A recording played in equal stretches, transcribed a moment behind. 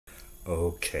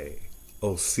Okay.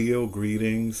 Osiyo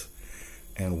greetings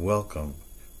and welcome.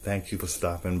 Thank you for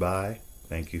stopping by.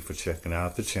 Thank you for checking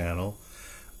out the channel.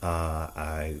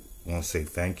 I want to say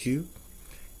thank you,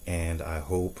 and I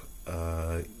hope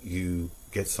you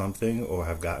get something or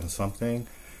have gotten something,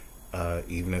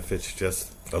 even if it's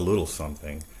just a little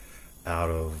something,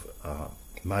 out of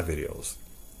my videos.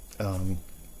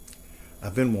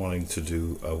 I've been wanting to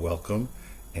do a welcome,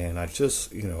 and I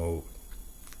just,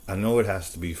 I know it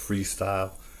has to be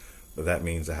freestyle, but that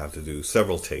means I have to do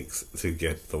several takes to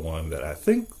get the one that I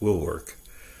think will work.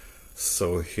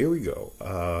 So here we go.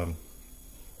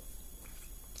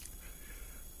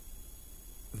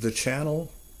 The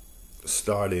channel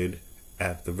started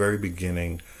at the very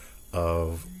beginning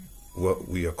of what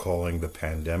we are calling the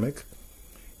pandemic,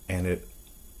 and it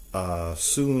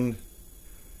soon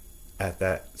at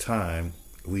that time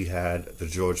we had the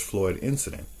George Floyd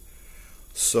incident.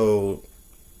 So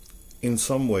in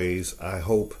some ways, I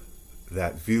hope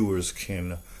that viewers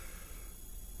can,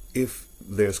 if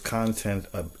there's content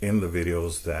in the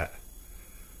videos that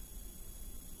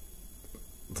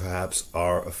perhaps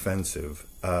are offensive,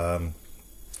 I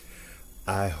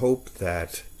hope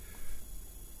that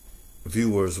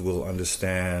viewers will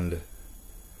understand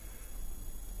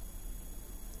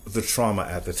the trauma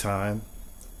at the time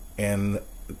and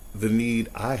the need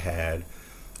I had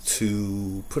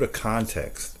to put a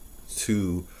context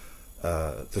to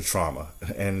the trauma.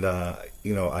 And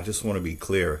I just want to be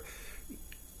clear.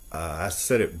 I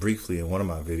said it briefly in one of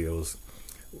my videos.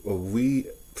 We,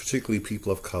 particularly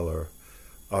people of color,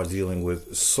 are dealing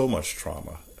with so much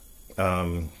trauma.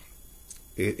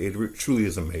 It truly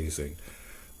is amazing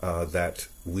that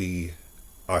we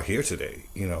are here today.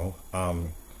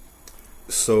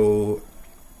 So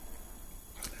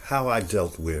how I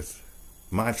dealt with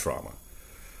my trauma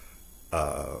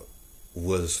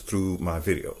was through my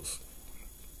videos.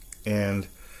 And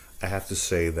I have to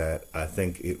say that I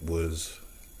think it was,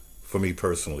 for me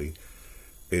personally,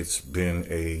 it's been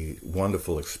a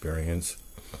wonderful experience,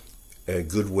 a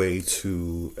good way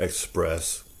to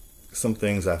express some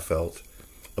things I felt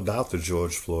about the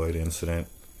George Floyd incident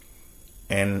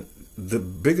and the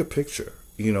bigger picture.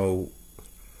 We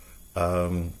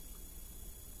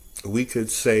could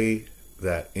say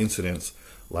that incidents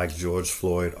like George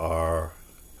Floyd are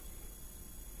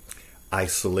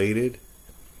isolated,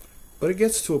 but it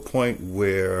gets to a point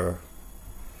where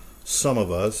some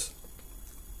of us,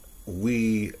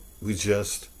 we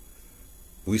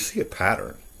see a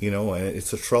pattern, and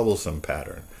it's a troublesome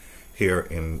pattern here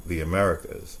in the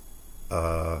Americas.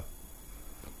 And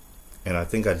I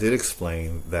think I did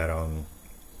explain that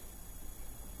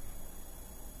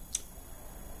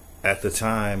at the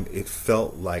time it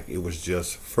felt like it was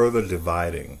just further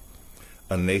dividing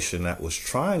a nation that was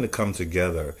trying to come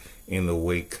together in the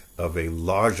wake of a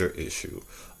larger issue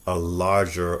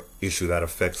that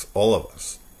affects all of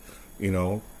us,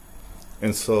 And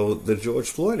so the George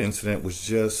Floyd incident was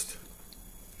just,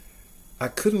 I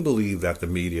couldn't believe that the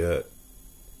media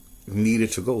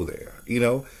needed to go there.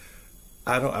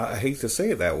 I hate to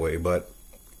say it that way, but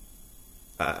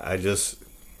I guess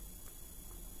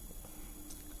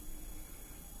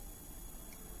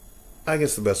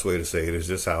the best way to say it is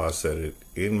just how I said it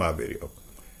in my video.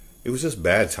 It was just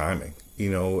bad timing,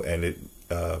 and it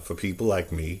for people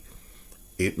like me,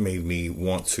 it made me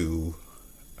want to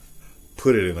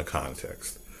put it in a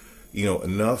context.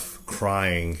 Enough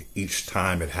crying each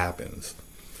time it happens,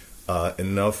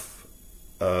 enough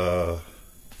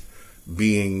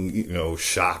being,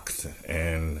 shocked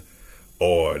and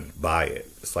awed by it.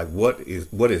 It's like, what is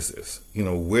this?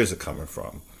 Where's it coming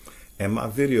from? And my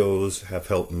videos have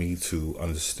helped me to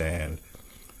understand,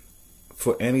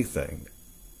 for anything,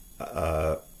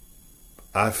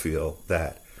 I feel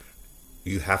that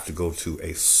you have to go to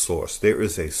a source. There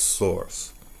is a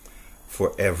source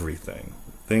for everything.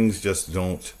 Things just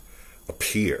don't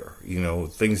appear,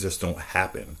 things just don't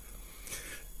happen.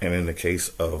 And in the case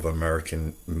of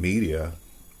American media,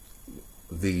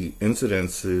 the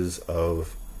incidences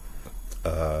of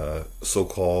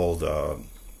so-called,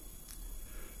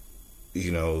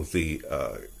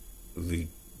 the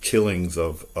killings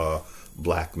of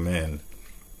black men,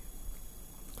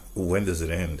 when does it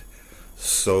end?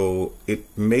 So it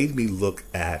made me look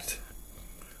at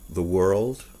the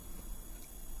world,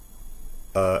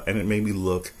 and it made me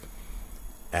look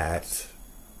at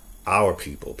our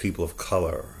people of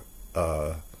color.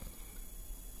 Now,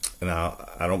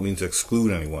 I don't mean to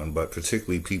exclude anyone, but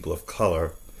particularly people of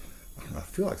color. I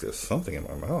feel like there's something in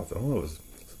my mouth. I don't know.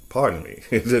 Pardon me.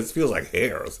 It just feels like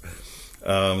hairs.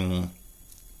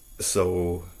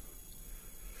 So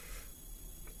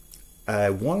I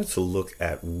wanted to look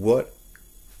at what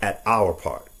at our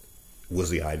part was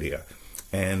the idea.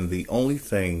 And the only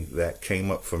thing that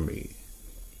came up for me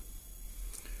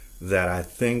that I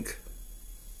think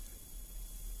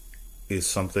is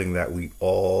something that we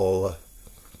all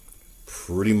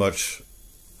pretty much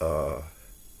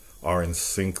are in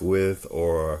sync with,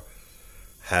 or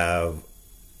have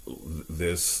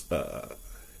this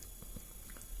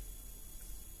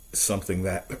something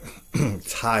that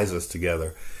ties us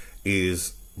together,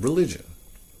 is religion.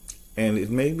 And it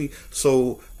made me,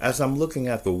 so as I'm looking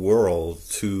at the world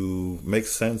to make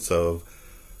sense of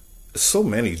so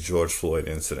many George Floyd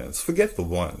incidents, forget the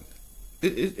one,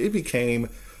 it became,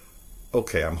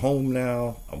 okay, I'm home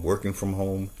now, I'm working from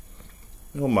home,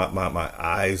 you know, my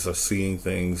eyes are seeing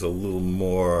things a little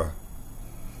more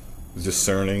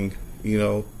discerning, you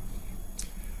know.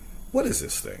 What is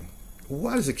this thing?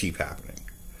 Why does it keep happening?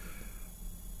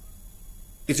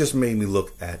 It just made me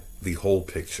look at the whole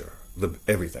picture,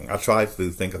 everything. I tried to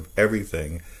think of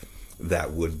everything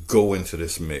that would go into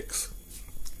this mix.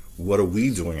 What are we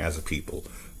doing as a people?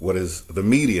 What is the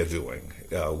media doing?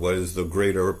 What is the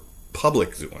greater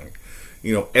public doing?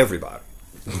 You know, everybody.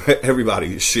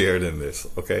 Everybody is shared in this,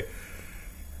 okay?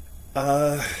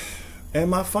 And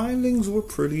my findings were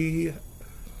pretty,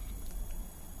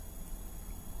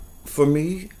 for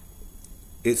me,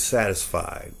 it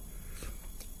satisfied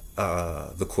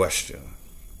the question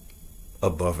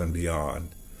above and beyond.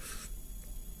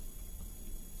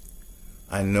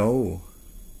 I know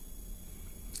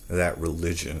that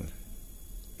religion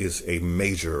is a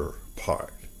major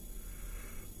part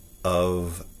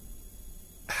of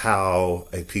how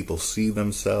a people see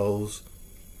themselves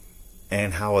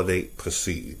and how are they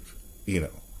perceived, you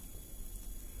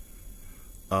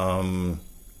know.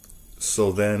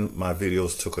 So then my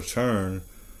videos took a turn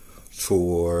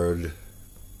toward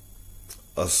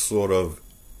a sort of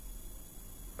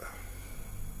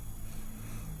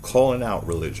calling out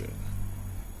religion.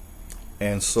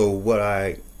 And so what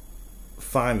I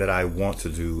find that I want to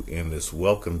do in this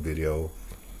welcome video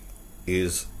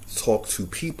is talk to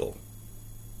people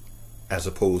as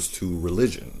opposed to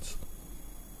religions.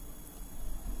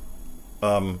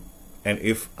 And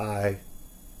if I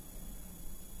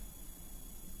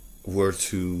were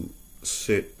to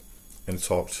sit and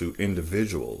talk to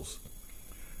individuals,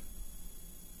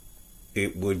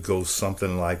 it would go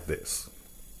something like this.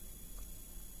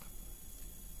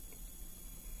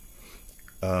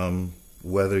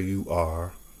 Whether you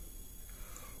are,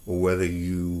 or whether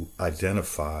you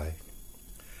identify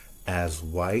as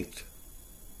white,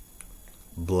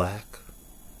 black,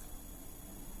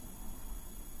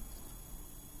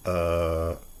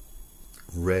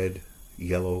 red,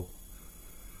 yellow,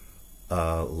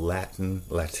 Latin,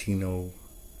 Latino,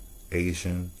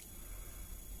 Asian,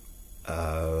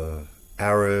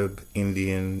 Arab,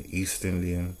 Indian, East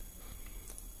Indian,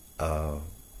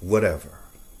 whatever.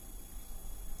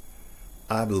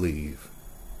 I believe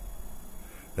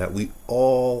that we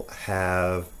all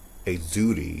have a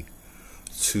duty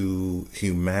to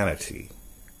humanity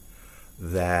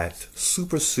that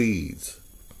supersedes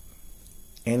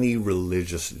any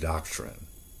religious doctrine.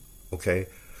 Okay?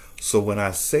 So when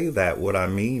I say that, what I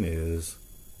mean is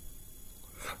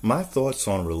my thoughts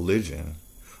on religion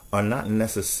are not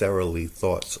necessarily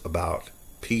thoughts about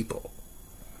people.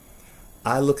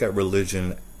 I look at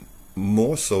religion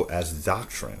more so as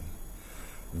doctrine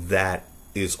that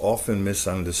is often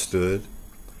misunderstood,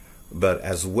 but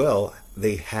as well,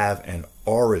 they have an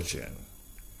origin.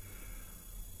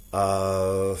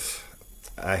 I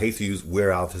hate to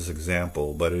wear out this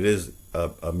example, but it is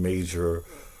a major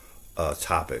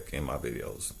topic in my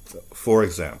videos. For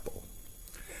example,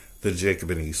 the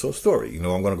Jacob and Esau story. You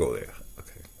know, I'm going to go there.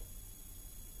 Okay.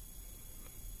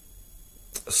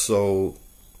 So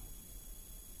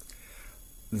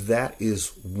that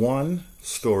is one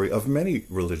story of many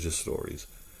religious stories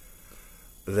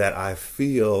that I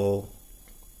feel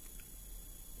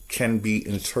can be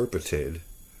interpreted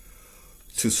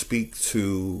to speak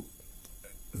to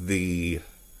the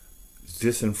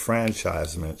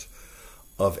disenfranchisement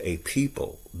of a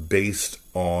people based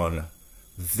on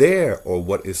their, or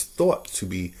what is thought to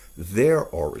be their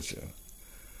origin.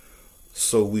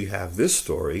 So we have this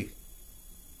story,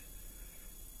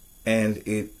 and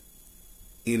it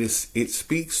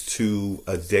speaks to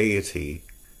a deity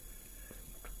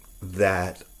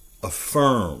that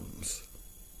affirms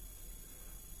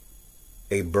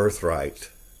a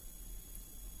birthright,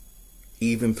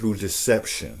 even through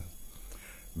deception,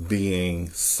 being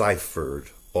ciphered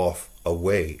off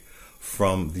away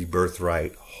from the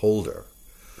birthright holder.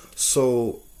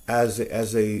 So as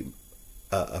a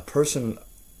person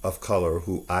of color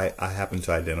who I happen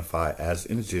to identify as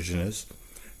indigenous,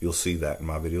 You'll see that in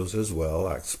my videos as well.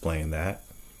 I explain that.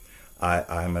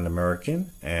 I'm an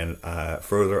American, and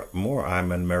furthermore,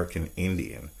 I'm an American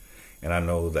Indian. And I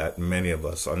know that many of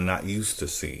us are not used to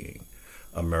seeing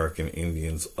American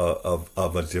Indians of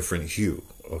a different hue,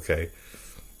 okay?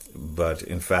 But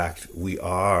in fact, we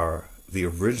are the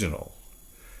original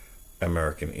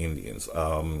American Indians.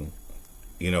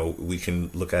 You know, we can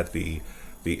look at the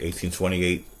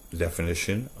 1828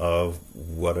 definition of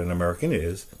what an American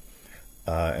is,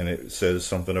 and it says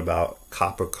something about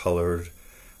copper-colored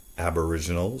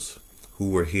aboriginals who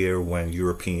were here when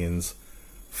Europeans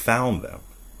found them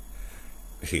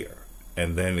here.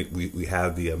 And then we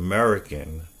have the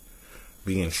American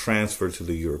being transferred to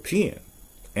the European.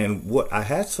 And what I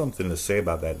had something to say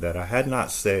about that I had not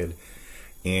said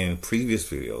in previous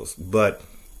videos. But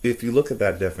if you look at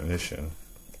that definition,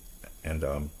 and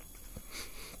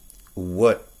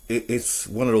it's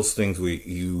one of those things where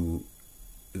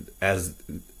as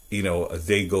you know, a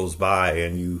day goes by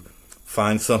and you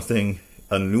find something,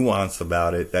 a nuance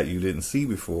about it that you didn't see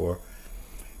before.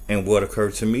 And what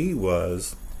occurred to me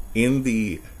was, in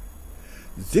the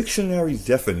dictionary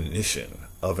definition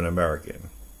of an American,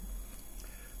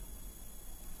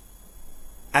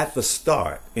 at the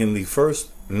start, in the first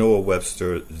Noah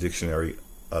Webster dictionary,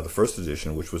 the first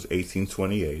edition, which was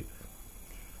 1828,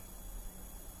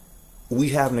 we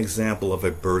have an example of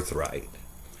a birthright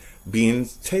being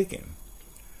taken.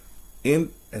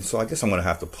 And so I guess I'm going to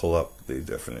have to pull up the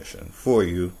definition for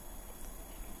you.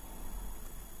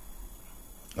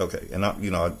 Okay, and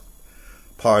you know,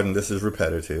 pardon, this is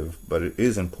repetitive, but it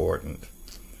is important,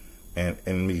 and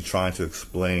in me trying to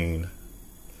explain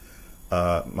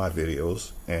my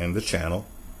videos and the channel,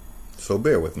 so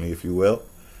bear with me if you will.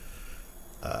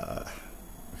 Oh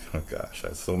gosh, I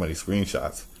have so many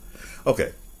screenshots.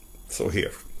 Okay, so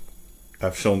here,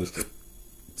 I've shown this,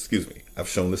 excuse me, I've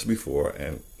shown this before,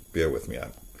 and bear with me, I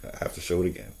have to show it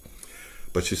again.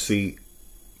 But you see,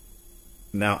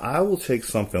 now I will take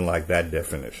something like that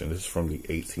definition. This is from the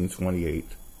 1828,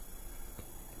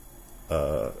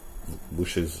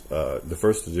 which is the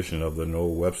first edition of the Noah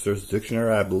Webster's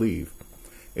Dictionary, I believe.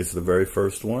 It's the very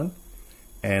first one.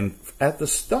 And at the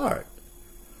start,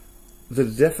 the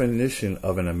definition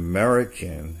of an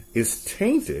American is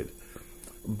tainted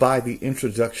by the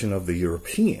introduction of the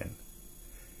European.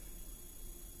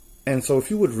 And so if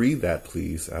you would read that,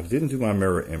 please. I didn't do my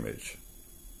mirror image.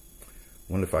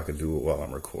 Wonder if I could do it while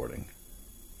I'm recording.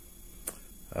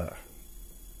 I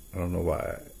don't know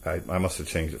why. I must have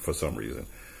changed it for some reason.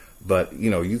 But, you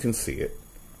know, you can see it.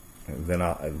 And then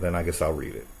I guess I'll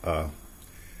read it.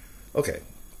 Okay.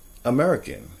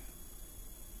 American.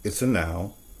 It's a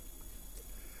noun.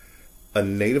 A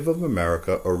native of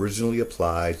America, originally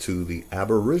applied to the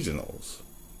aboriginals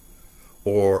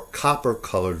or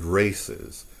copper-colored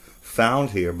races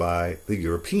found here by the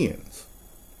Europeans,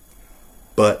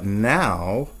 but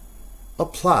now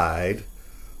applied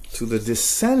to the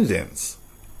descendants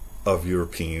of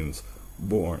Europeans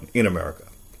born in America.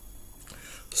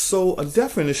 So a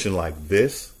definition like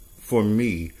this, for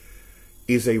me,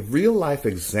 is a real-life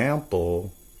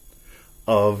example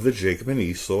of the Jacob and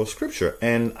Esau scripture.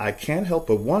 And I can't help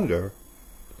but wonder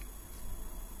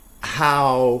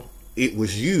how it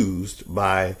was used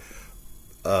by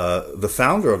the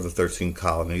founder of the 13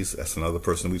 colonies. That's another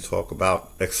person we talk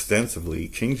about extensively,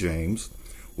 King James,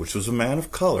 which was a man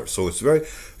of color. So it's very,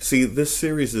 see, this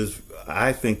series is,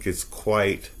 I think it's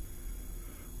quite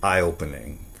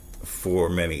eye-opening for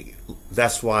many.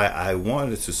 That's why I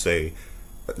wanted to say,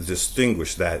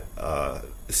 distinguish that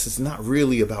this is not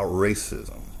really about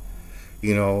racism.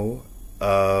 You know,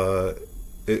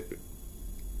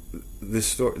 the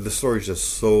story is just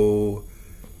so,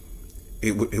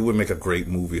 it would make a great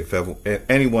movie if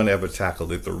anyone ever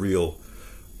tackled it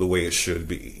the way it should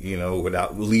be, you know,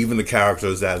 without leaving the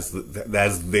characters as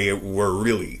they were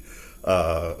really,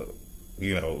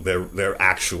 you know, their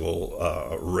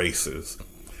actual races.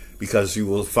 Because you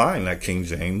will find that King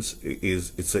James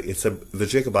the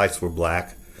Jacobites were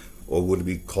black, or would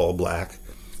be called black,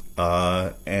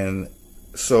 and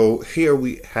so here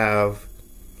we have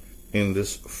in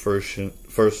this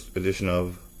first edition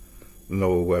of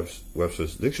Noah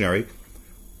Webster's dictionary,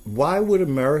 why would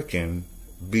American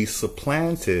be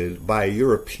supplanted by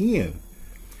European?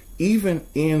 Even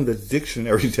in the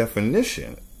dictionary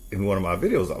definition in one of my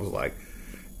videos, I was like,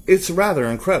 it's rather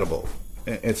incredible.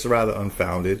 It's rather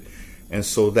unfounded. And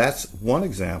so that's one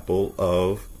example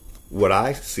of what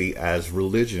I see as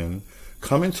religion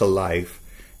coming to life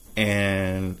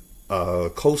and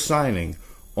co-signing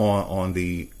on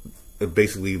the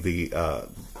basically the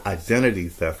identity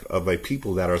theft of a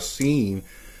people that are seen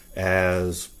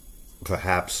as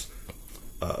perhaps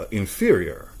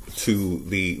inferior to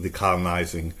the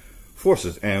colonizing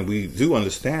forces. And we do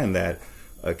understand that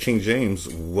King James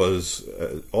was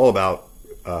all about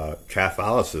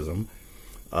Catholicism.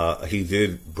 He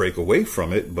did break away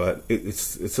from it, but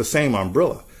it's the same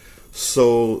umbrella.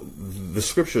 So the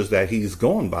scriptures that he's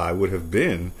going by would have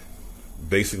been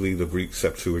basically the Greek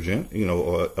Septuagint,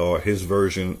 or his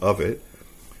version of it.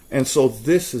 And so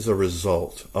this is a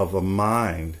result of a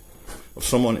mind of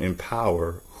someone in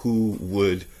power who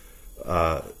would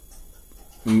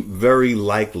very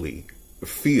likely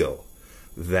feel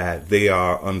that they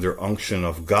are under unction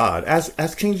of God,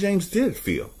 as King James did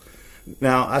feel.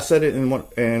 Now, I said it in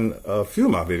a few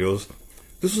of my videos.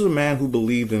 This was a man who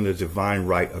believed in the divine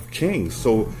right of kings.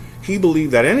 So he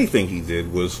believed that anything he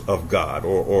did was of God,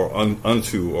 or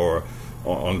unto, or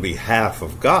on behalf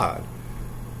of God.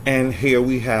 And here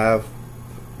we have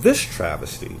this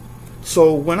travesty.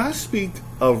 So when I speak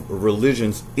of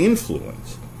religion's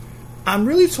influence, I'm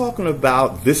really talking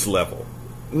about this level,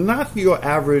 not your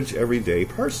average everyday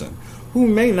person who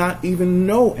may not even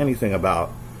know anything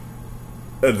about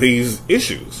these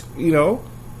issues,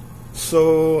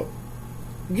 So,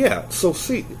 yeah, so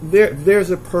see,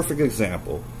 there's a perfect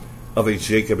example of a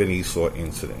Jacob and Esau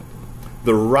incident.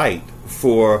 The right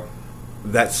for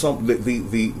that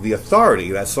the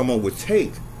authority that someone would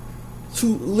take to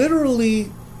literally,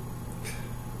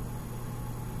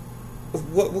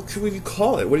 what can you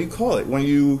call it? What do you call it when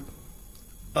you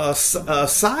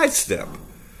sidestep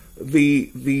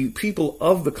the people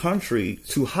of the country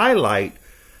to highlight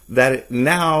that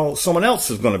now someone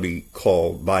else is going to be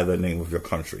called by the name of your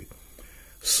country?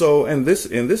 So in this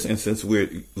instance,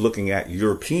 we're looking at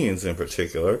Europeans in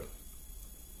particular.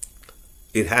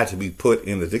 It had to be put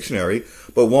in the dictionary,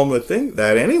 but one would think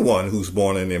that anyone who's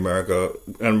born in the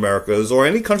Americas or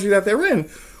any country that they're in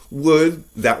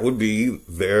that would be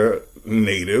their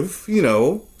native,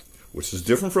 which is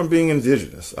different from being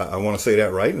indigenous. I want to say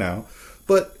that right now.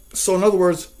 But so in other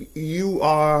words, you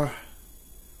are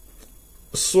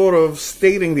sort of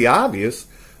stating the obvious.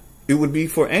 It would be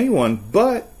for anyone,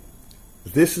 but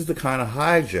this is the kind of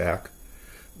hijack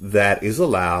that is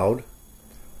allowed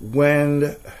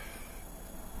when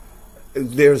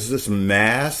there's this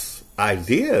mass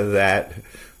idea that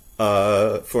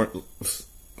for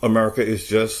America is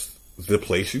just the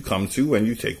place you come to and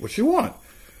you take what you want,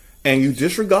 and you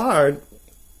disregard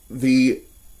the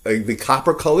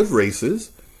copper-colored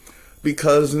races,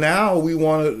 because now we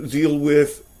want to deal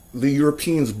with the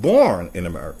Europeans born in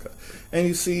America. And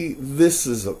you see, this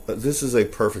is a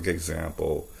perfect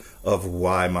example of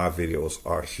why my videos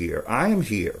are here. I am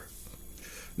here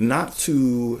not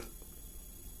to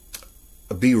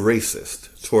be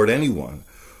racist toward anyone,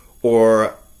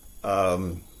 or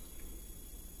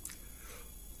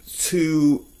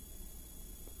to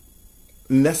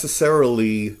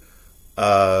necessarily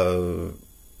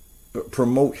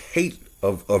promote hate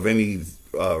of any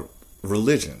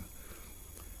religion.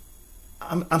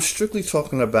 I'm strictly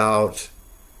talking about,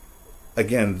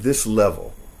 again, this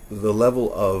level, the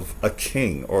level of a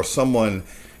king or someone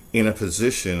in a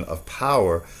position of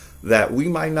power that we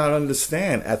might not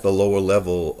understand at the lower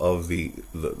level of the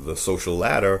social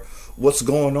ladder, what's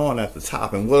going on at the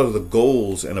top, and what are the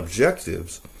goals and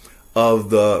objectives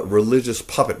of the religious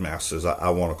puppet masters, I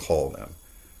want to call them.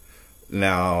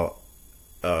 Now,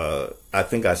 I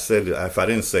think I said it. If I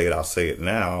didn't say it, I'll say it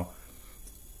now.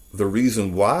 The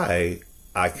reason why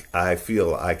I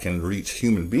feel I can reach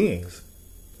human beings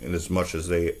in as much as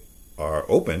they are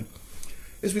open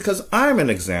is because I'm an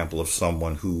example of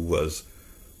someone who was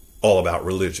all about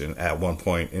religion at one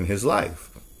point in his life,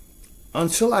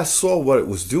 until I saw what it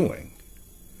was doing.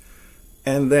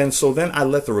 And then I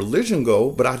let the religion go,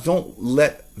 but I don't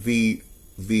let the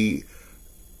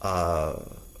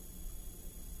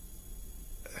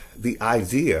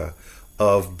idea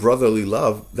of brotherly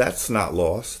love. That's not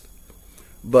lost.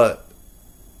 But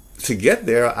to get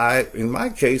there, in my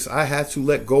case, I had to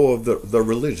let go of the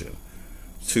religion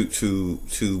to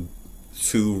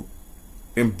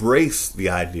embrace the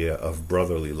idea of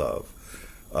brotherly love,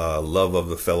 love of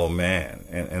the fellow man,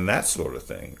 and that sort of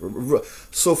thing.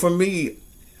 So for me,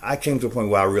 I came to a point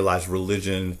where I realized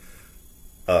religion,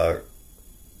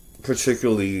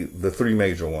 particularly the three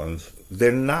major ones,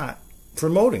 they're not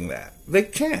promoting that. They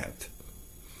can't.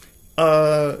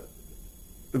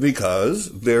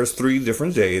 Because there's three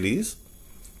different deities.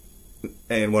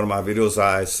 In one of my videos,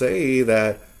 I say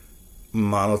that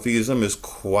monotheism is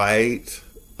quite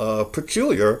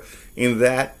peculiar in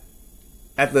that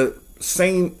at the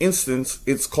same instance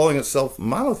it's calling itself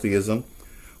monotheism,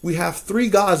 we have three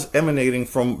gods emanating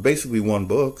from basically one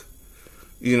book.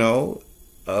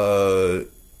 The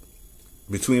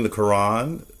between the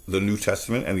Quran, the New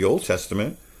Testament, and the Old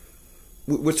Testament,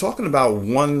 we're talking about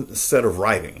one set of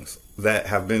writings that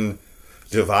have been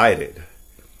divided.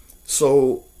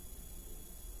 So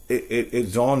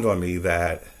it dawned on me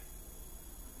that,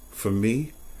 for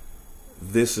me,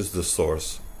 this is the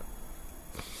source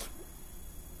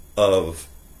of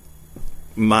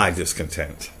my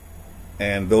discontent.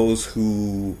 And those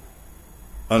who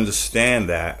understand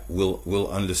that will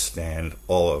understand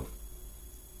all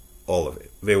of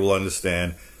it. They will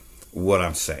understand what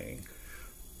I'm saying.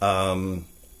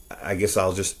 I guess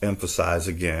I'll just emphasize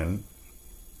again,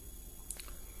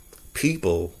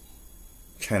 people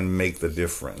can make the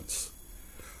difference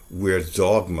where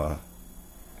dogma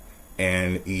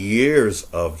and years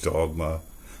of dogma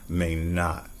may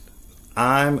not.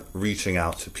 I'm reaching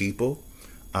out to people.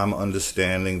 I'm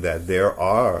understanding that there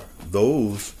are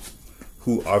those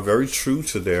who are very true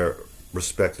to their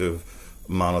respective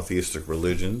monotheistic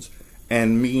religions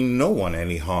and mean no one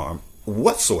any harm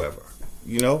whatsoever.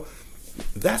 You know,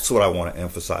 that's what I want to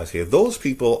emphasize here. Those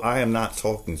people I am not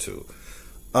talking to.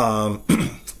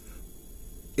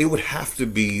 It would have to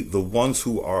be the ones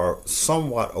who are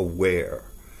somewhat aware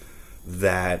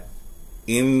that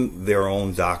in their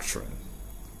own doctrine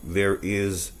there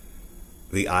is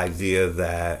the idea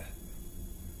that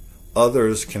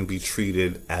others can be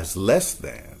treated as less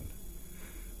than.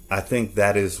 I think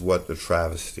that is what the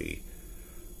travesty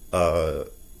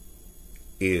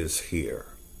is here.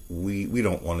 We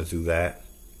don't want to do that.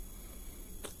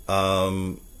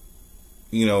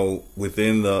 You know,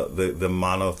 within the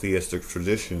monotheistic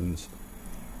traditions,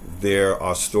 there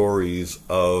are stories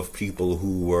of people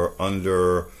who were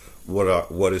under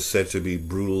what is said to be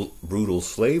brutal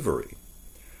slavery.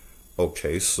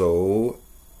 Okay, so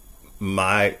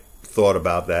my thought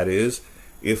about that is,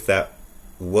 if that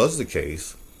was the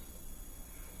case,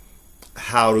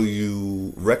 how do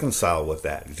you reconcile with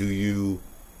that? Do you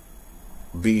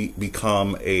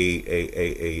become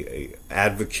a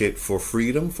advocate for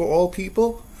freedom for all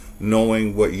people,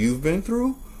 knowing what you've been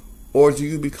through? Or do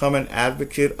you become an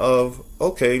advocate of,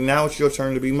 okay, now it's your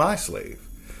turn to be my slave?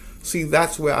 See,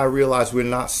 that's where I realize we're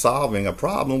not solving a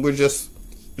problem. We're just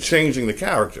changing the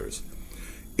characters.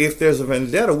 If there's a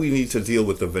vendetta, we need to deal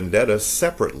with the vendetta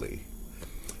separately.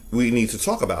 We need to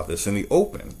talk about this in the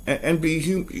open and be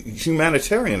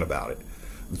humanitarian about it.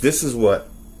 This is what's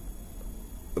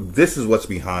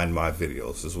behind my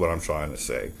videos, is what I'm trying to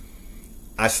say.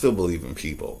 I still believe in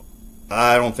people.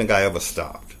 I don't think I ever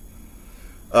stopped.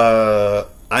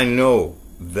 I know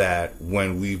that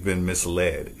when we've been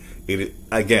misled,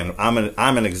 again, I'm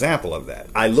an example of that.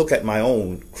 I look at my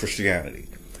own Christianity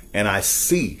and I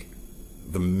see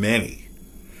the many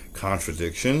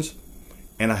contradictions,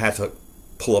 and I had to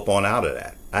pull up on out of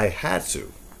that. I had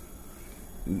to.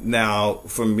 Now,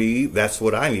 for me, that's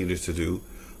what I needed to do.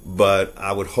 But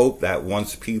I would hope that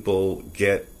once people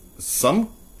get some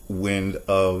wind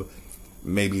of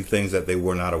maybe things that they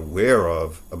were not aware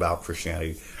of about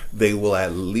Christianity, they will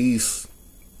at least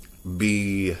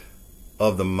be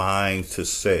of the mind to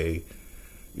say,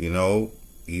 you know,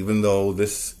 even though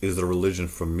this is a religion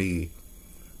for me,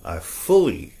 I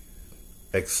fully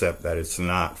accept that it's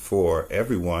not for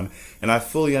everyone, and I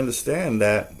fully understand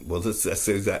that. Well,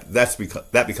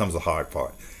 that becomes the hard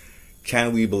part.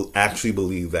 Can we actually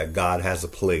believe that God has a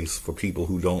place for people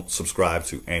who don't subscribe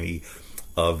to any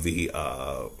of the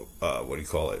what do you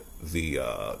call it? The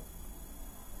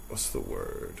what's the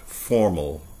word?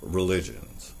 Formal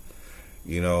religions.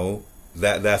 You know,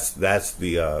 that's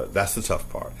the tough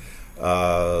part.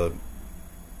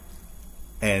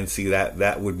 And see,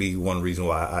 that would be one reason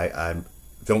why I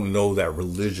don't know that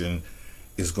religion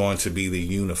is going to be the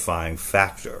unifying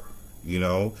factor. You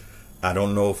know, I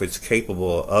don't know if it's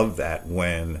capable of that,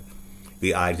 when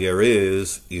the idea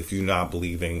is, if you're not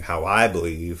believing how I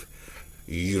believe,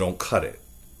 you don't cut it.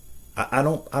 I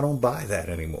don't buy that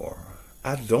anymore.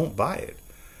 I don't buy it.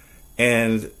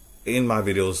 And in my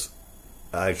videos,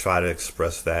 I try to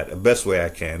express that the best way I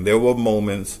can. There were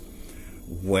moments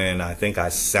when I think I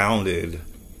sounded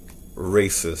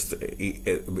racist.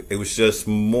 It was just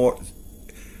more,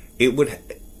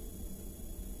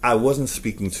 I wasn't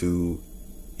speaking to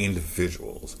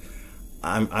individuals.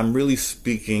 I'm really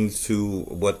speaking to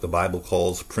what the Bible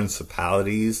calls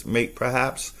principalities,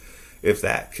 perhaps, if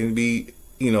that can be,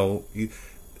 you know,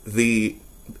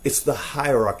 it's the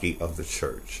hierarchy of the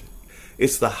church.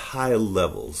 It's the higher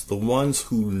levels, the ones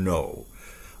who know.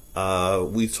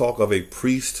 We talk of a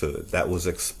priesthood that was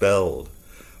expelled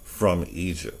from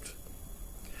Egypt.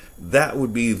 That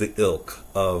would be the ilk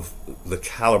of the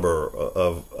caliber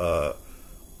of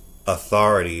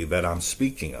authority that I'm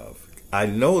speaking of. I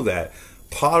know that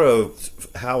part of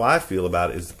how I feel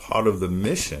about it is part of the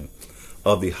mission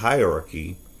of the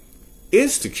hierarchy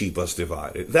is to keep us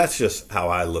divided. That's just how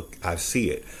I see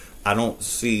it. I don't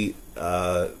see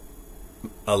a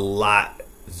lot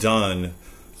done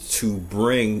to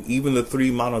bring even the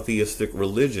three monotheistic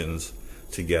religions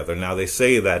together. Now they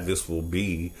say that this will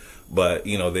be, but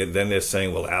then they're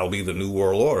saying, well, that'll be the new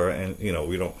world order, and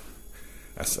we don't.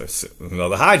 That's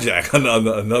another hijack,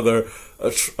 another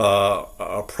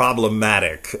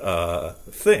problematic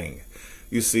thing.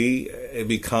 You see, it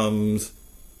becomes,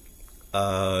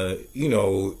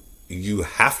 you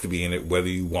have to be in it whether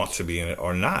you want to be in it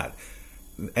or not.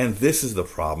 And this is the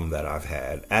problem that I've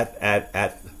had.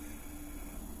 At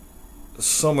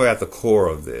somewhere at the core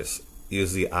of this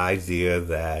is the idea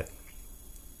that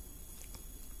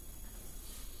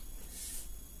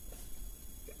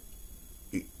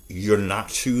you're not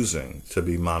choosing to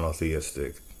be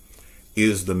monotheistic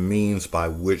is the means by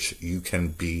which you can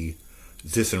be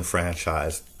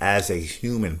disenfranchised as a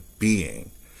human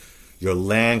being. Your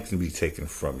land can be taken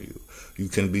from you. You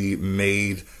can be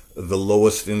made the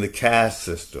lowest in the caste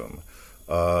system.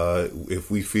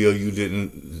 If we feel you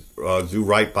didn't do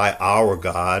right by our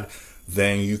God,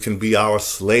 then you can be our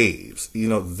slaves.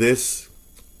 This,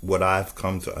 what I've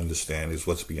come to understand, is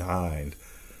what's behind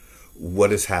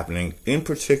what is happening, in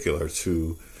particular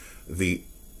to the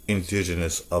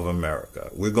indigenous of America.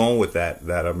 We're going with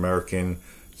that American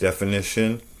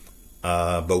definition,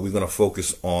 but we're going to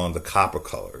focus on the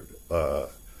copper-colored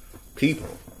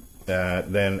people.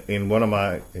 Then in one of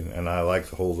my, and I like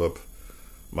to hold up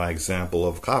my example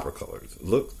of copper-colored.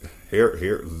 Look,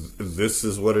 here, this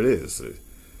is what it is.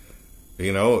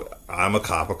 I'm a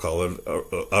copper-colored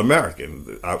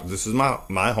American. This is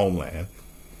my homeland.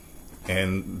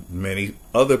 And many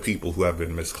other people who have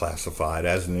been misclassified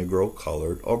as Negro,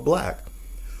 colored, or black.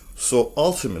 So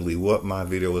ultimately what my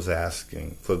video is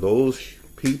asking for those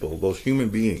people, those human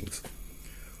beings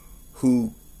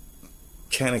who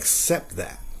can accept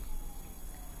that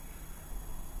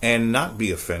and not be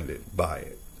offended by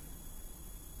it.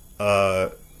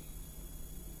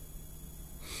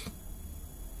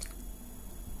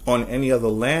 On any other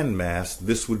landmass,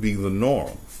 this would be the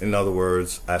norm. In other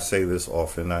words, I say this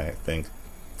often, I think,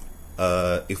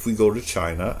 if we go to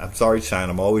China, I'm sorry,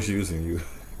 China, I'm always using you.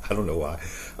 I don't know why.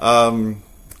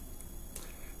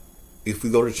 If we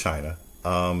go to China,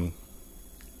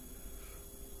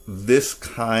 this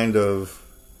kind of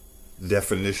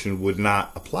definition would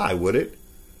not apply, would it?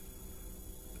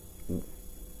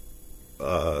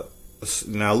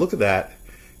 Now look at that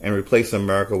and replace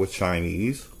America with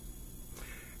Chinese,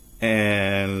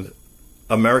 and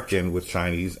American with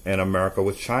Chinese, and America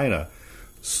with China.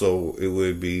 So it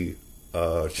would be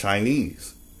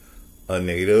Chinese, a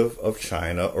native of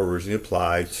China, originally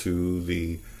applied to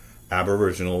the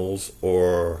Aboriginals,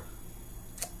 or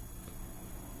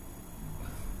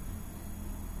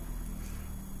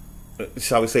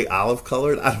shall we say olive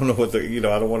colored? I don't know what the,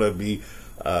 I don't want to be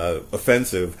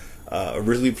offensive.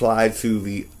 Originally applied to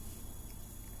the,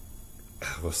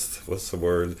 what's the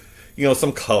word?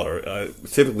 Some color.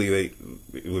 Typically,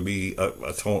 it would be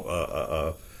a tone,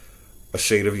 a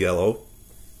shade of yellow,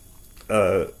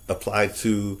 applied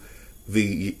to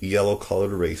the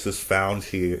yellow-colored races found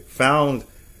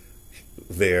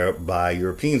there by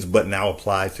Europeans, but now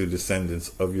applied to descendants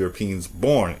of Europeans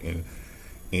born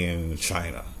in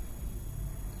China.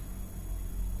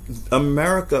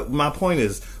 America. My point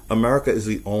is, America is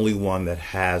the only one that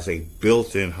has a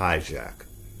built-in hijack,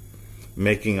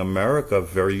 making America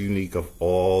very unique of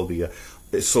all the.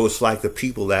 So it's like the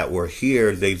people that were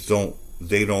here, they don't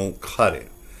cut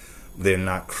it. They're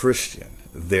not Christian.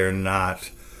 They're not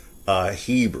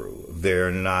Hebrew.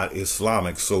 They're not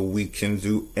Islamic. So we can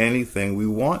do anything we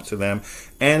want to them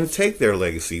and take their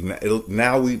legacy.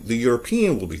 Now the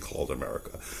European will be called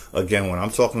America. Again, when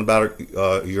I'm talking about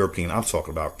European, I'm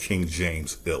talking about King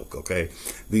James ilk. Okay,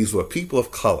 these were people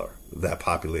of color that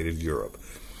populated Europe.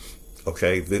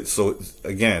 Okay, so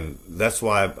again, that's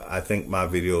why I think my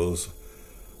videos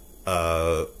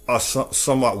are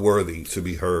somewhat worthy to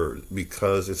be heard,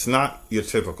 because it's not your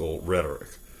typical rhetoric.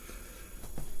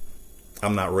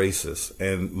 I'm not racist,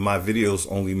 and my videos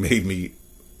only made me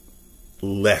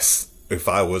less, if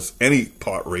I was any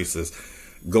part racist.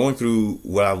 Going through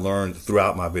what I've learned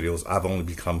throughout my videos, I've only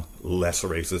become less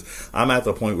racist. I'm at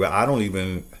the point where I don't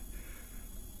even,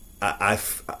 how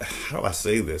do I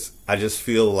say this? I just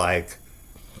feel like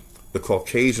the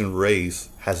Caucasian race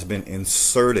has been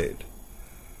inserted,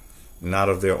 not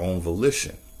of their own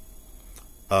volition,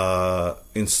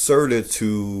 inserted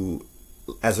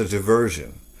as a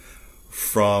diversion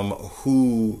from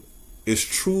who is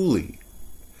truly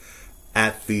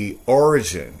at the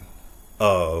origin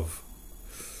of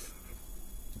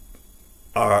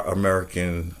our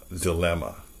American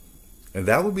dilemma. And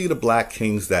that would be the black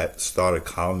kings that started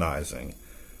colonizing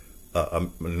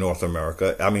North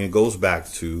America. I mean, it goes back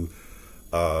to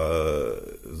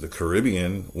the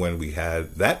Caribbean when we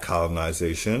had that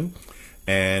colonization.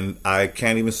 And I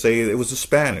can't even say it was the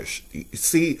Spanish.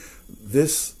 See,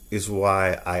 this is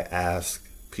why I ask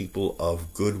people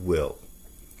of goodwill,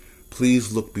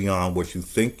 please look beyond what you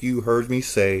think you heard me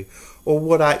say or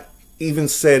what I even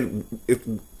said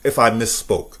if I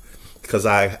misspoke, because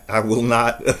I will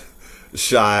not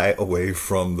shy away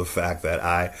from the fact that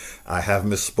I have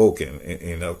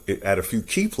misspoken at a few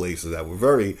key places that were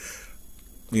very,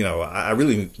 I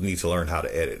really need to learn how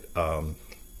to edit.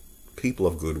 People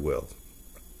of goodwill,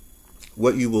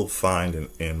 what you will find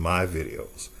in my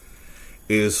videos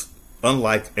is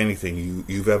unlike anything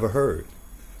you've ever heard.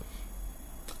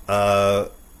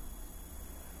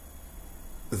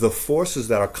 The forces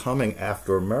that are coming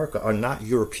after America are not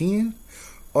European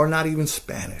or not even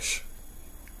Spanish.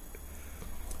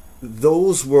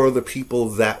 Those were the people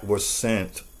that were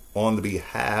sent on the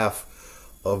behalf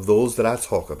of those that I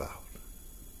talk about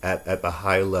at the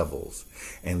high levels.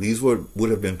 And these would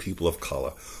have been people of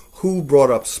color. Who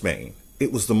brought up Spain?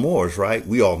 It was the Moors, right?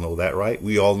 We all know that, right?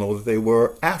 We all know that they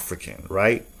were African,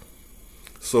 right?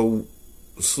 So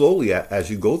slowly,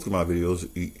 as you go through my videos,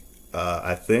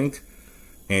 I think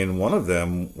in one of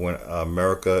them, when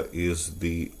America is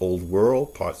the Old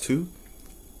World, Part 2,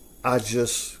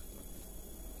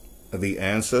 the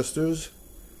ancestors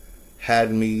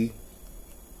had me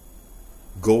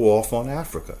go off on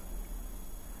Africa.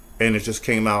 And it just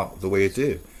came out the way it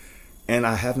did. And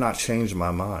I have not changed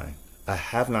my mind. I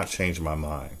have not changed my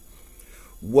mind.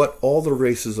 What all the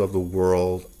races of the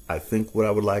world, I think what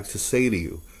I would like to say to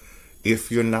you,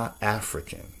 if you're not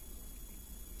African,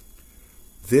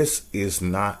 this is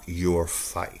not your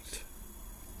fight.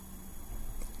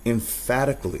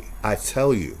 Emphatically, I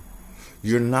tell you,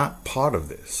 you're not part of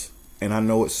this. And I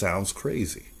know it sounds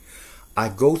crazy. I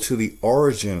go to the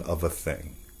origin of a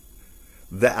thing.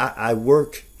 That I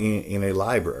work in a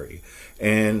library,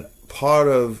 and part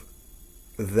of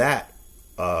that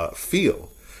field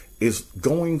is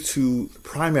going to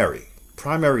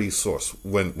primary source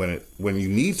when you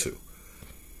need to.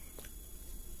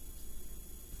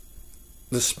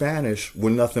 The Spanish were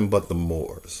nothing but the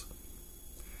Moors.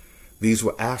 These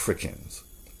were Africans.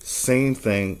 Same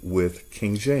thing with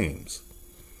King James,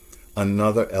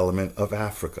 another element of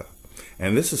Africa.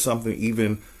 And this is something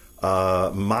even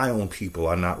my own people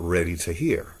are not ready to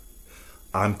hear.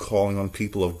 I'm calling on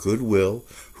people of goodwill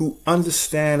who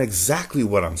understand exactly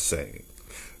what I'm saying.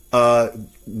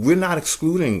 We're not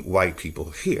excluding white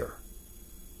people here,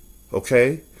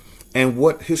 okay? And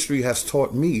what history has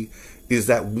taught me is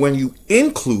that when you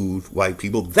include white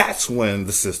people, that's when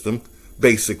the system,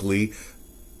 basically,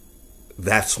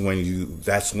 that's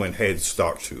when heads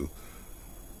start to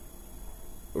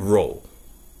roll.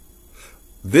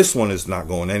 This one is not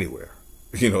going anywhere.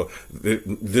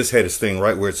 This head is staying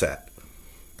right where it's at.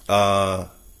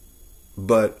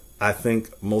 But I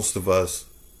think most of us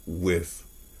with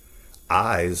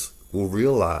eyes will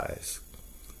realize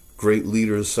great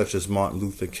leaders such as Martin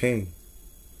Luther King,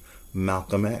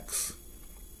 Malcolm X.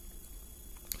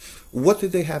 What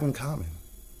did they have in common?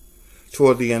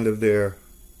 Toward the end of their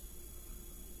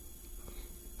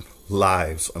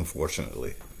lives,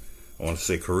 unfortunately. I want to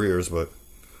say careers, but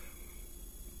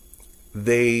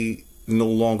they no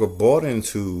longer bought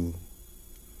into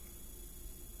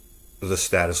the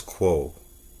status quo,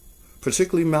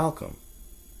 particularly Malcolm.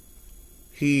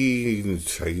 He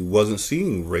wasn't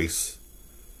seeing race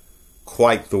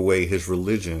quite the way his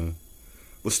religion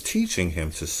was teaching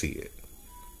him to see it.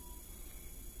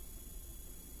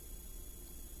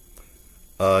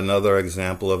 Another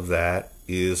example of that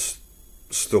is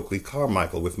Stokely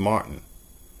Carmichael with Martin.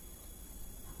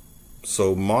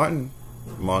 So Martin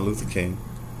Luther King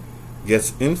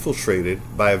gets infiltrated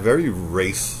by a very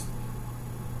racist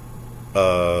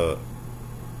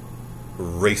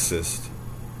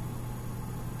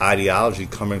ideology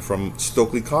coming from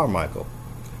Stokely Carmichael.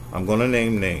 I'm going to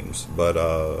name names, but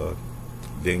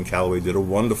Dan Calloway did a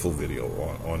wonderful video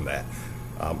on that.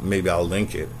 Maybe I'll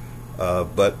link it.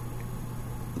 But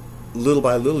little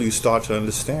by little, you start to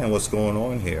understand what's going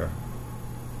on here.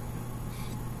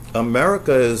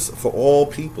 America is for all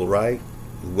people, right?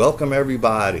 Welcome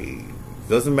everybody.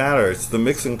 Doesn't matter. It's the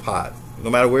mixing pot. No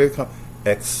matter where you come,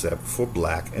 except for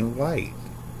black and white.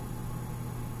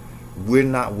 We're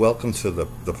not welcome to the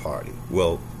party.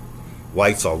 Well,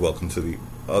 whites are welcome to the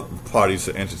parties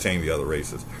to entertain the other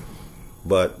races.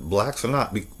 but blacks are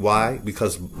not. Why?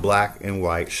 Because black and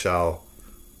white shall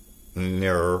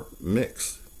never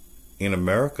mix. In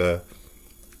America,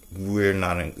 we're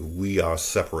not. We are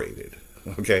separated.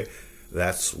 Okay,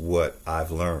 that's what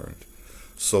I've learned.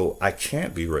 So I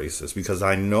can't be racist because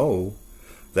I know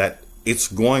that it's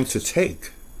going to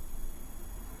take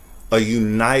a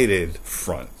united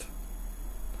front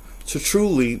to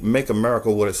truly make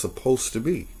America what it's supposed to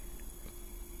be.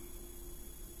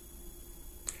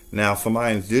 Now, for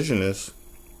my indigenous,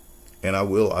 and I'm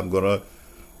going to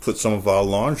put some of our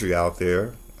laundry out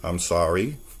there. I'm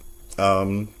sorry.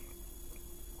 I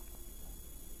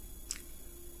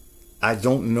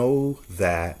don't know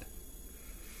that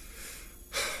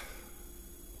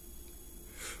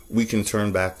we can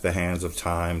turn back the hands of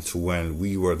time to when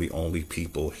we were the only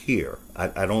people here.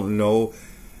 I don't know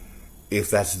if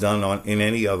that's done in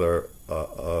any other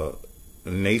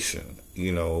nation,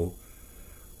 you know.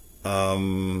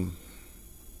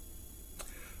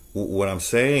 What I'm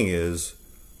saying is,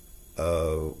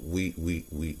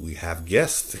 we have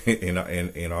guests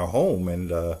in our home,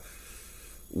 and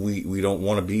we don't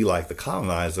want to be like the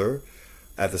colonizer.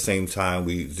 At the same time,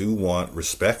 we do want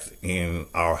respect in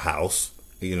our house,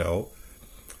 you know.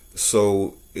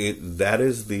 So that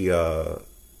is the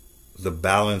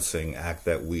balancing act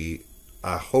that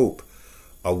I hope,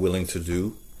 are willing to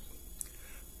do.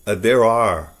 There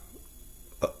are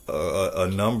a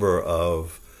number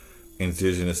of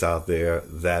indigenous out there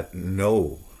that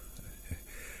know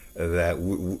that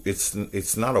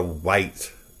it's not a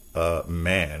white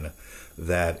man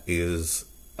that is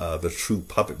the true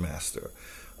puppet master.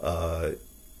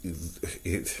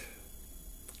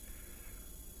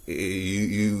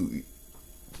 You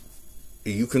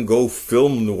can go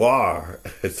film noir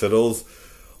to those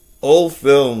old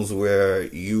films where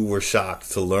you were shocked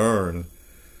to learn,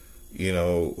 you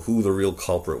know, who the real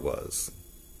culprit was.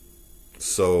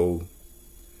 So,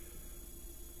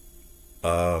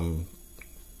 I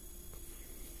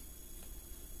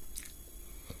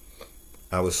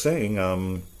was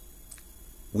saying,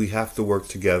 we have to work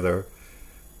together,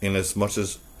 in as much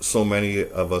as so many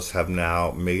of us have now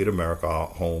made America our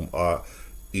home,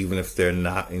 even if they're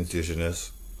not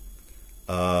indigenous.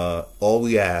 All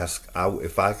we ask,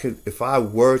 if I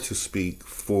were to speak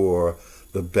for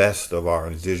the best of our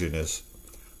indigenous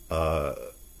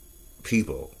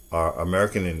people, our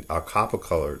American and our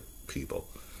copper-colored people,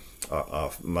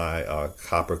 my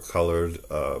copper-colored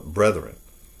brethren,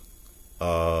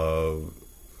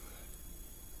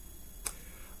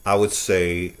 I would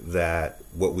say that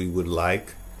what we would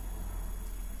like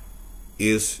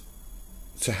is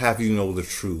to have you know the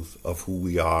truth of who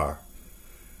we are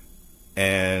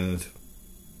and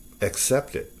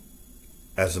accept it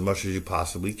as much as you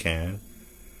possibly can,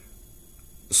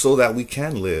 so that we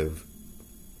can live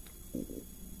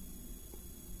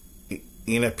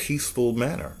in a peaceful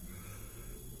manner.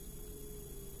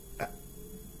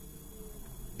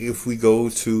 If we go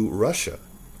to Russia,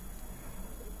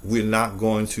 we're not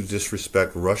going to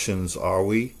disrespect Russians, are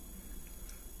we?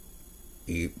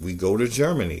 If we go to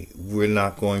Germany, we're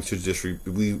not going to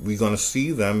we're going to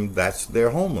see them. That's their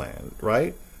homeland,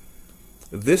 right?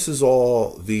 This is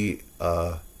all the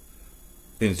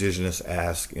indigenous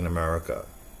ask in America.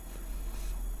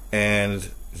 And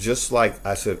just like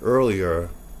I said earlier,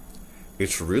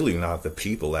 it's really not the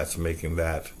people that's making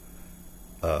that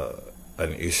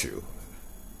an issue.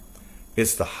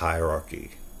 It's the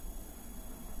hierarchy.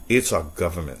 It's our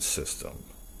government system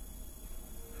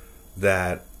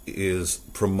that is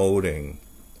promoting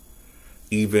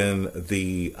even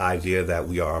the idea that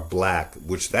we are black,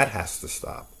 which that has to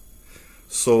stop.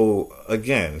 So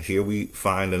again, here we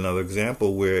find another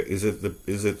example where is it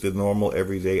the normal,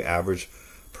 everyday, average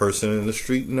person in the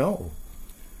street? No.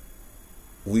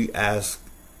 We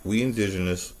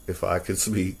indigenous, if I could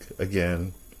speak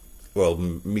again, well,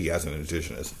 me as an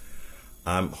indigenous,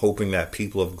 I'm hoping that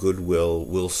people of goodwill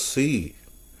will see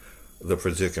the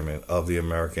predicament of the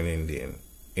American Indian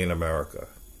in America.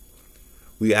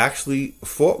 We actually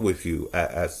fought with you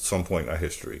at some point in our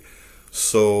history.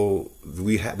 So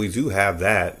we do have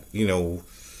that, you know,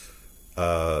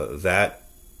 that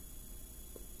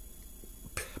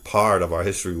part of our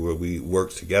history where we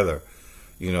worked together,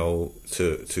 you know,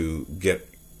 to get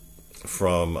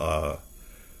from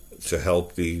to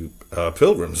help the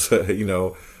pilgrims, you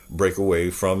know, break away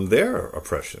from their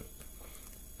oppression.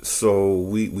 So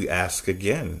we ask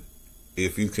again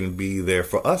if you can be there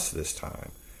for us this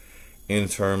time, in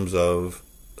terms of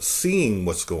seeing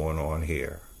what's going on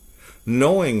here,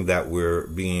 knowing that we're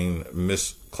being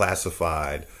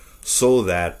misclassified so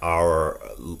that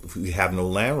we have no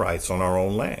land rights on our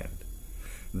own land.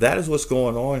 That is what's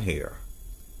going on here.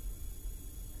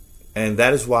 And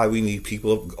that is why we need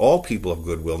all people of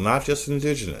goodwill, not just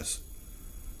indigenous,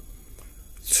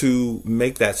 to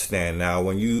make that stand. Now,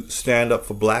 when you stand up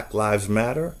for Black Lives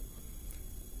Matter,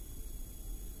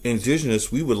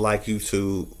 indigenous, we want your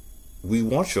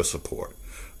support,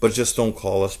 but just don't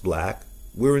call us black.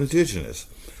 We're indigenous.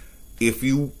 If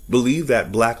you believe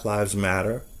that Black Lives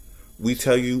Matter, we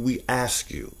ask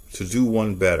you to do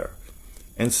one better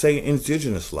and say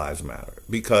indigenous lives matter,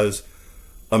 because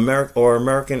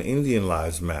American Indian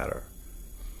lives matter.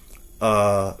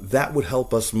 That would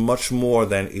help us much more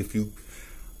than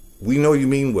we know you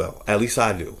mean well, at least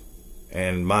I do.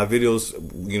 And my videos,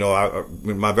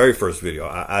 my very first video,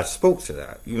 I spoke to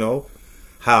that,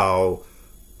 how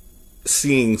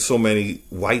seeing so many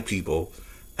white people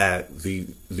at the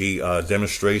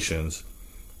demonstrations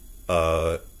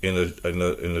in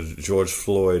the George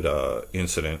Floyd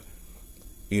incident,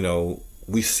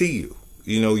 we see you.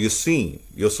 You're seen.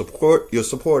 Your support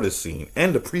is seen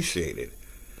and appreciated.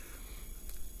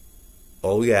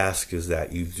 All we ask is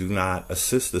that you do not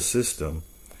assist the system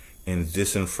in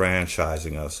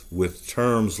disenfranchising us with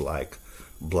terms like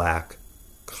black,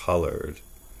 colored,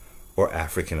 or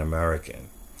African American.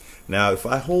 Now, if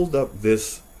I hold up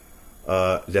this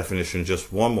definition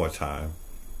just one more time,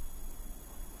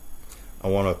 I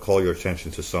want to call your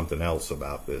attention to something else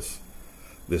about this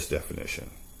definition.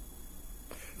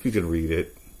 If you could read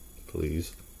it,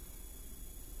 please,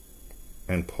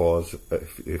 and pause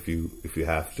if you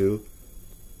have to.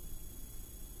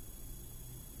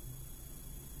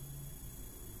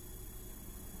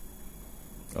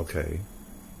 Okay,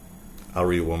 I'll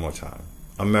read it one more time.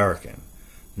 American,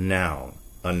 noun,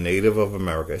 a native of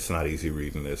America. It's not easy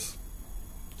reading this.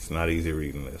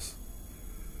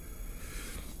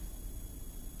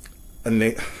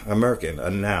 American, a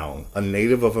noun, a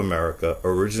native of America,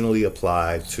 originally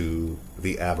applied to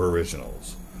the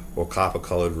Aboriginals, or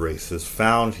copper-colored races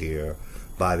found here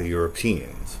by the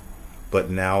Europeans, but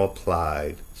now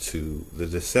applied to the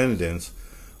descendants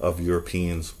of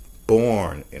Europeans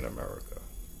born in America.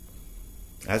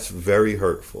 That's very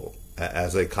hurtful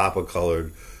as a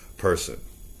copper-colored person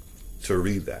to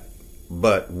read that.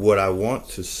 But what I want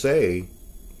to say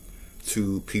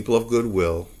to people of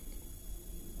goodwill,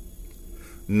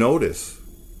 notice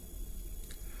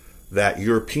that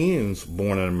Europeans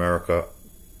born in America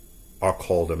are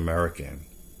called American.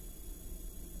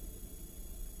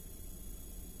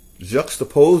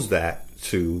 Juxtapose that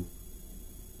to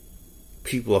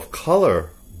people of color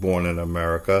born in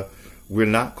America. We're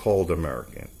not called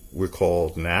American. We're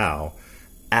called now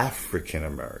African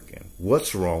American.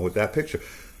 What's wrong with that picture?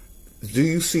 Do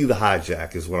you see the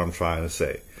hijack is what I'm trying to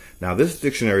say. Now, this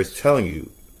dictionary is telling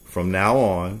you from now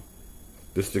on,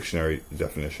 this dictionary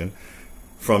definition,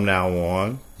 from now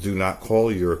on, do not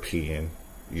call European,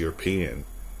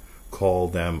 call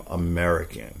them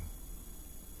American.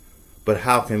 But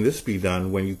how can this be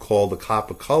done when you call the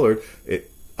copper-colored,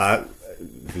 I'll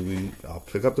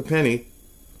pick up the penny,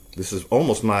 this is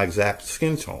almost my exact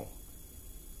skin tone.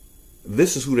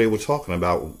 This is who they were talking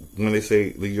about when they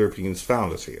say the Europeans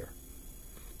found us here.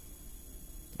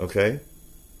 Okay?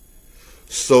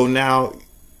 So now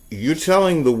you're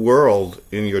telling the world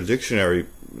in your dictionary,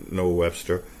 Noah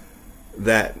Webster,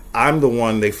 that I'm the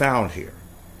one they found here.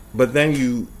 But then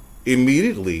you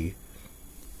immediately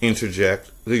interject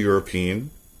the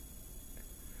European,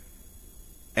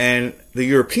 and the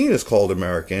European is called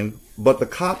American, but the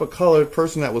copper-colored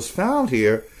person that was found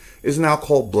here is now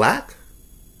called black?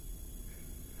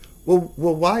 Well,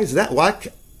 why is that? Why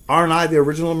aren't I the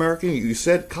original American? You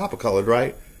said copper-colored,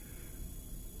 right?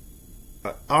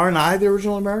 Aren't I the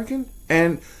original American?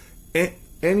 And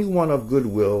anyone of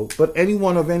goodwill, but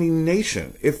anyone of any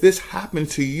nation, if this happened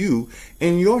to you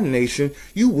in your nation,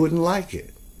 you wouldn't like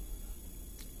it.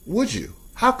 Would you?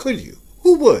 How could you?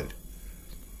 Who would?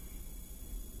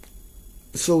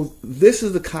 So this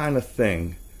is the kind of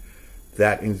thing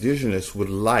that indigenous would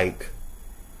like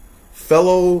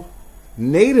fellow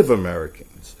Native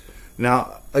Americans.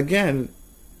 Now, again,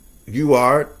 you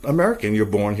are American. You're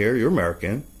born here. You're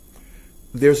American.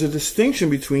 There's a distinction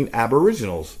between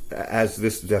aboriginals, as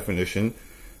this definition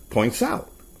points out.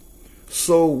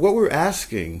 So what we're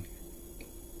asking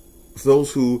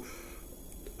those who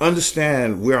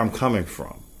understand where I'm coming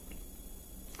from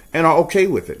and are okay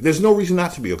with it, there's no reason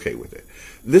not to be okay with it.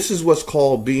 This is what's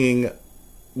called being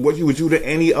what you would do to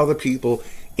any other people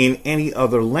in any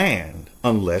other land,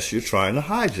 unless you're trying to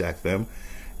hijack them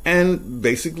and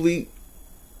basically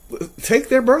take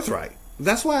their birthright.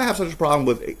 That's why I have such a problem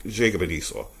with Jacob and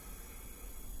Esau.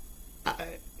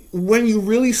 When you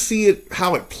really see it,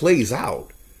 how it plays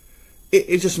out,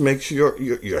 it just makes your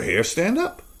hair stand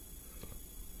up.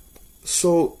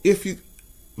 So if you,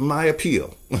 my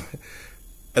appeal,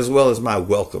 as well as my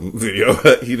welcome video,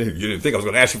 you didn't think I was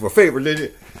going to ask you for a favor, did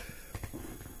you?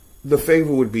 The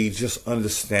favor would be just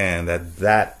understand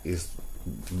that is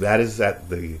at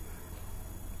the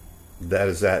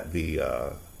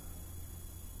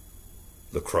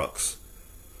crux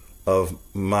of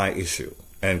my issue,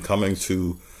 and coming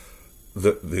to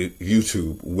the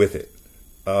YouTube with it.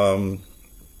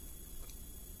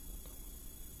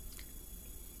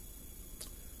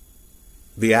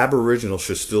 The Aboriginal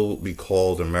should still be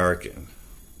called American.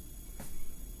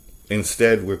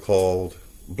 Instead, we're called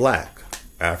Black,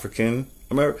 African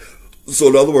American. So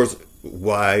in other words,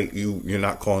 why you're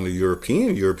not calling the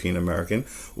European American,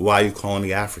 why are you calling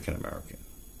the African American?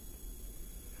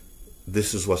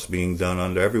 This is what's being done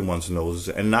under everyone's noses,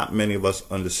 and not many of us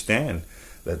understand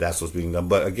that that's what's being done.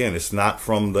 But again, it's not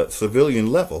from the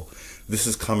civilian level. This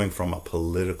is coming from a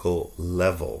political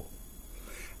level.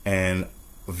 And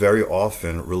very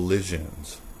often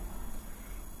religions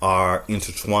are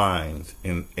intertwined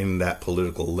in that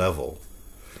political level.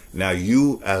 Now,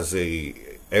 you as a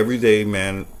everyday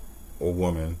man or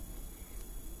woman,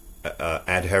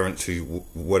 adherent to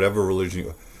whatever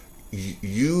religion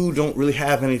you don't really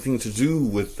have anything to do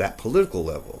with that political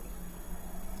level.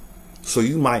 So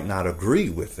you might not agree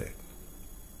with it.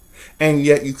 And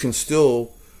yet you can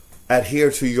still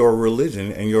adhere to your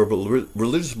religion and your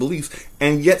religious beliefs,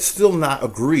 and yet still not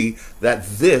agree that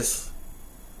this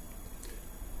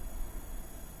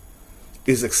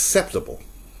is acceptable.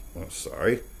 Oh,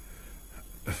 sorry.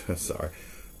 Sorry.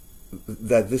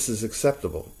 That this is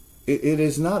acceptable. It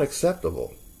is not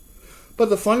acceptable. But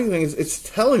the funny thing is, it's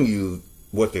telling you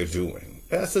what they're doing.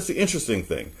 That's just the interesting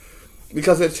thing.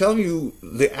 Because they're telling you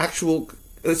the actual,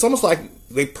 it's almost like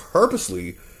they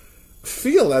purposely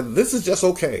feel that this is just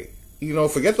okay. You know,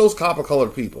 forget those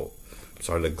copper-colored people.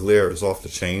 Sorry, the glare is off the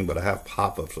chain, but I have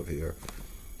pop-ups up here,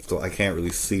 so I can't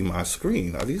really see my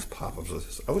screen. Are these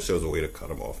pop-ups? I wish there was a way to cut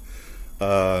them off.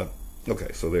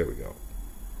 Okay, so there we go.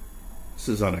 This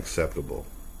is unacceptable.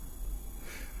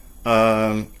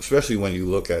 Especially when you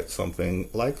look at something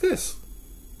like this.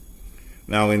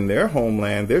 Now, in their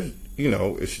homeland, there's, you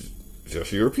know, it's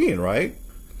just European, right?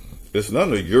 It's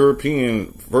none of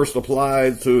European first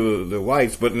applied to the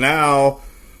whites, but now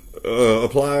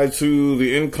applied to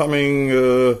the incoming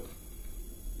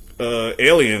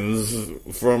aliens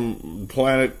from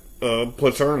planet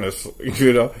Platurnus,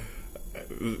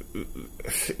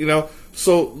 you know.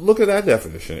 So look at that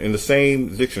definition in the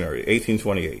same dictionary,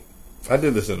 1828. I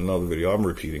did this in another video. I'm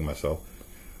repeating myself,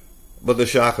 but the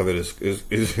shock of it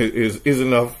is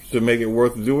enough to make it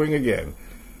worth doing again.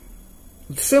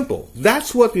 It's simple.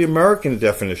 That's what the American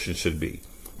definition should be.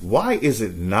 Why is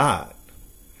it not?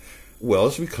 Well,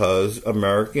 it's because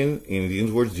American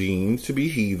Indians were deemed to be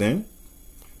heathen,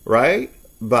 right?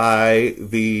 By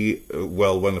the,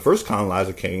 well, when the first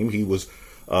colonizer came, he was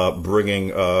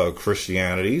bringing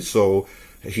Christianity, so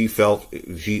he felt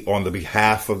on the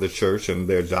behalf of the church and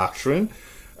their doctrine,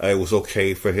 it was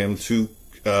okay for him to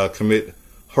commit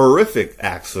horrific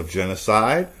acts of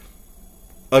genocide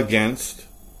against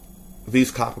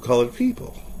these copper-colored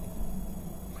people.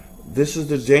 This is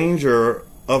the danger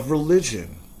of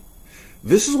religion.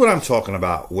 This is what I'm talking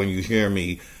about when you hear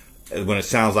me, when it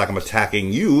sounds like I'm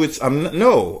attacking you. I'm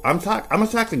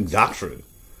attacking doctrine.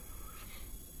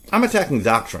 I'm attacking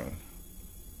doctrine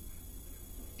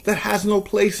that has no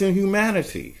place in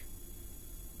humanity.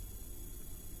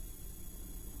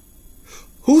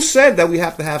 Who said that we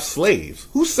have to have slaves?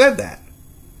 Who said that?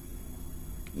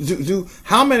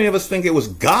 How many of us think it was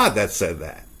God that said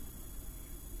that?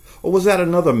 Or was that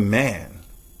another man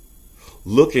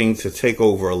looking to take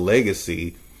over a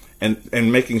legacy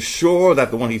and making sure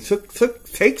that the one he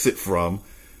takes it from,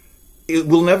 it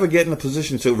will never get in a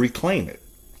position to reclaim it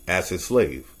as his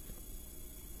slave?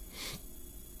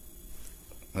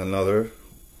 Another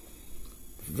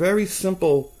very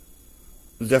simple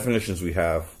definitions we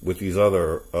have with these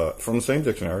other, from the same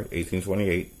dictionary,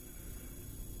 1828,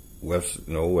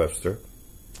 Noah Webster.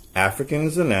 African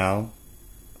is a noun,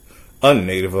 a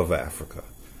native of Africa.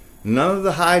 None of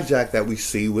the hijack that we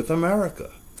see with America.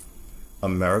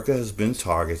 America has been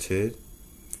targeted,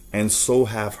 and so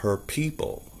have her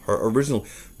people, her original.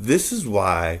 This is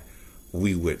why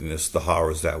we witness the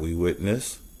horrors that we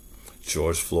witness.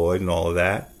 George Floyd and all of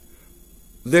that.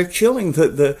 They're killing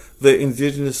the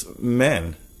indigenous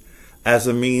men as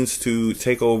a means to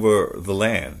take over the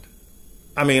land.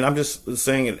 I mean, I'm just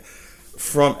saying it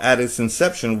from at its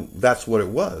inception, that's what it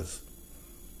was.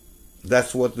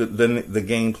 That's what the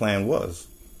game plan was.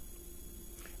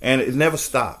 And it never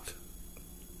stopped.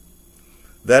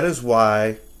 That is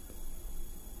why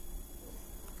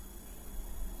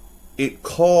it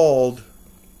called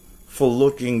for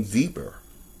looking deeper.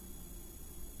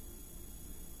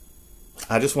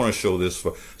 I just want to show this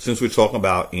since we're talking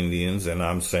about Indians, and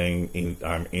I'm saying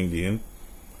I'm Indian.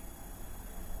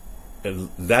 And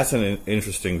that's an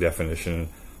interesting definition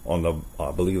on the,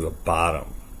 I believe, the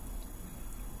bottom.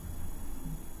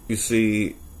 You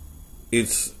see, it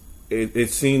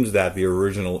seems that the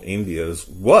original Indians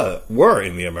were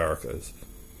in the Americas.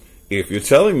 If you're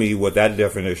telling me what that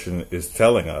definition is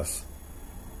telling us,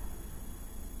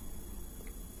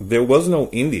 there was no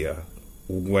India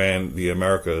when the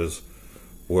Americas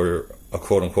were,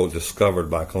 quote-unquote, discovered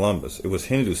by Columbus. It was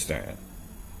Hindustan.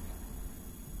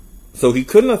 So he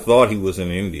couldn't have thought he was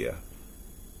in India,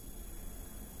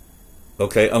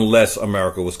 okay, unless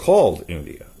America was called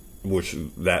India, which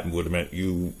that would have meant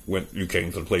you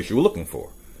came to the place you were looking for,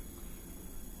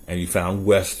 and you found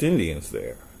West Indians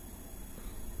there.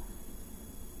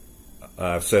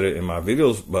 I've said it in my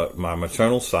videos, but my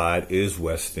maternal side is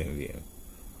West Indian.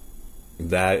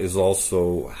 That is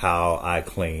also how I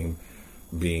claim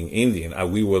being Indian.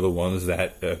 We were the ones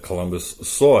that Columbus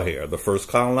saw here. The first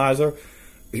colonizer,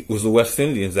 it was the West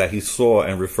Indians that he saw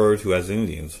and referred to as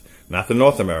Indians, not the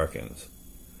North Americans.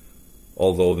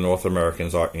 Although North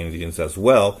Americans are Indians as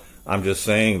well, I'm just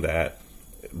saying that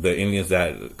the Indians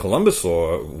that Columbus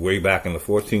saw way back in the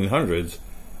 1400s,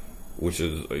 which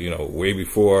is, way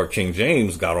before King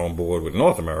James got on board with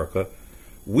North America,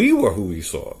 we were who we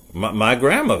saw. My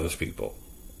grandmother's people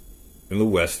in the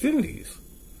West Indies.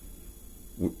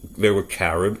 They were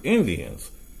Carib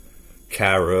Indians.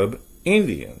 Carib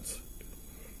Indians.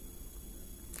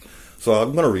 So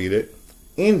I'm going to read it.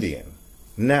 Indian.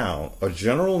 Noun, a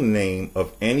general name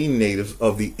of any natives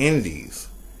of the Indies,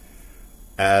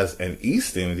 as an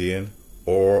East Indian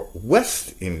or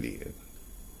West Indian.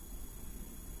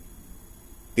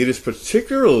 It is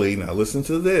particularly, now listen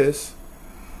to this,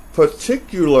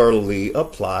 particularly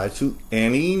applied to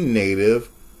any native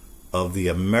of the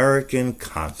American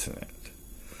continent.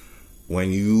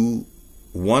 When you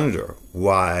wonder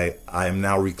why I am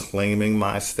now reclaiming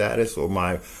my status or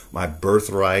my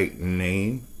birthright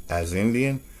name as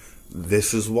Indian,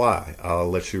 this is why. I'll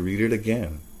let you read it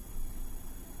again.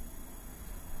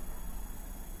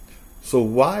 So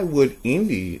why would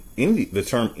the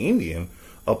term Indian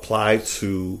apply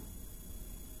to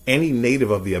any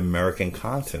native of the American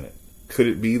continent? Could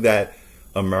it be that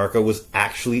America was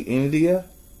actually India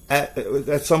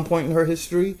at some point in her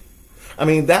history? I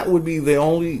mean, that would be the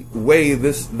only way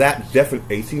that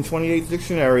 1828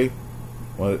 dictionary,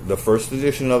 the first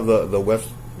edition of the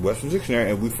Western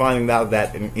Dictionary, and we're finding out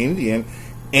that an Indian,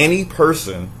 any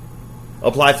person,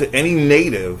 applied to any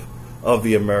native of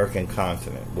the American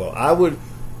continent. Well, I would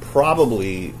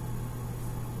probably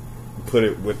put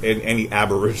it with any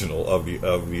Aboriginal of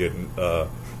the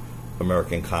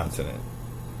American continent.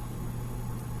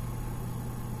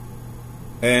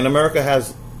 And America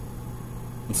has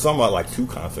somewhat like two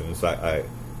continents, I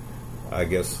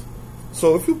guess.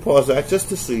 So if you pause that just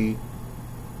to see,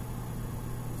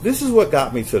 this is what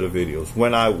got me to the videos,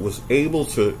 when I was able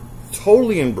to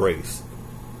totally embrace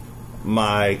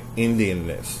my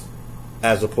Indianness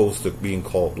as opposed to being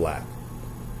called black.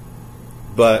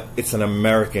 But it's an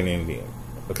American Indian,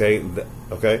 okay?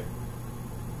 Okay?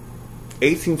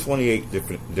 1828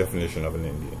 definition of an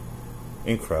Indian.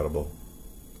 Incredible.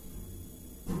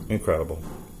 Incredible.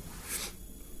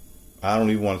 I don't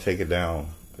even want to take it down.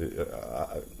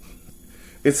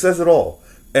 It says it all.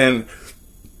 And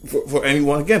for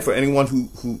anyone, again, for anyone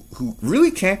who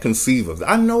really can't conceive of it,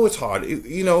 I know it's hard.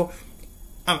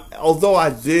 Although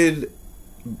I did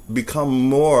become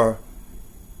more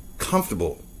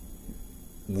comfortable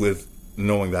with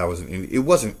knowing that I was an Indian, it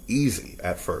wasn't easy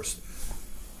at first.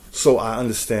 So I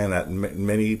understand that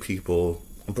many people,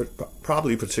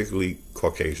 probably particularly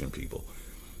Caucasian people,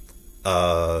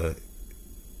 I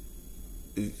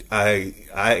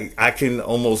can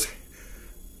almost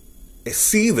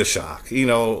see the shock,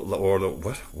 or the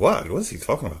what is he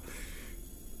talking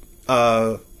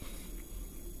about?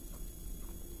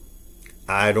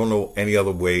 I don't know any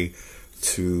other way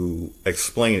to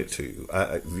explain it to you.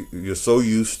 You're so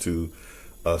used to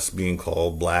us being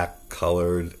called black,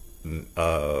 colored,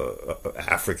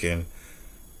 African,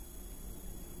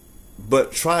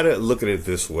 but try to look at it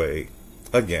this way.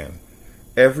 Again,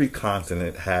 every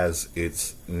continent has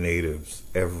its natives,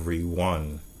 every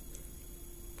one.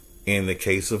 In the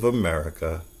case of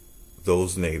America,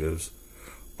 those natives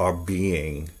are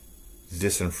being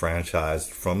disenfranchised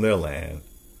from their land.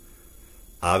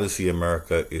 Obviously,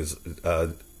 America is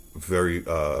very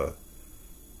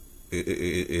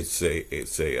it's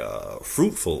a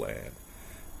fruitful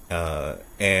land,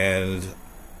 and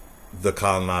the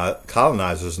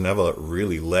colonizers never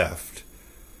really left.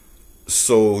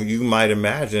 So you might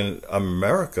imagine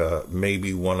America may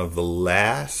be one of the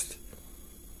last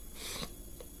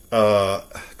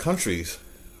countries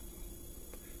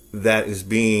that is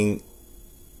being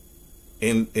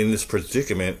in this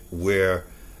predicament where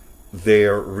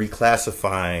they're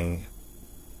reclassifying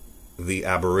the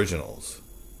Aboriginals,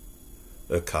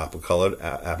 the copper-colored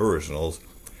Aboriginals,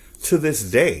 to this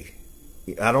day.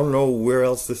 I don't know where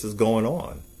else this is going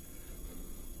on.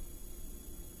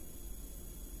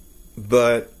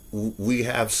 But we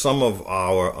have some of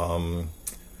our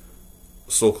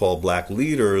so-called black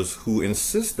leaders who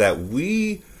insist that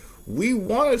we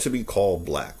wanted to be called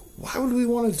black. Why would we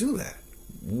want to do that?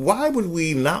 Why would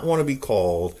we not want to be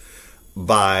called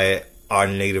by our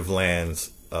native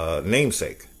land's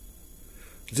namesake?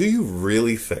 Do you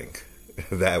really think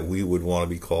that we would want to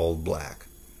be called black?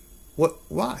 What?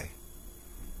 Why?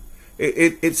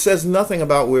 It says nothing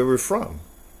about where we're from.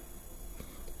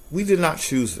 We did not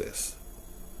choose this.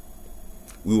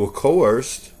 We were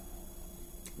coerced.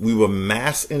 We were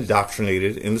mass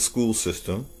indoctrinated in the school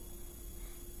system,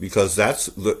 because that's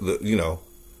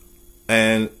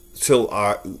and till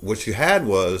what you had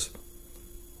was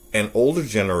an older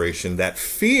generation that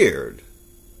feared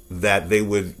that they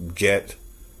would get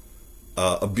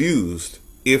abused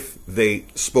if they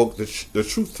spoke the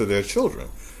truth to their children.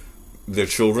 Their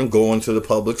children going to the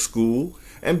public school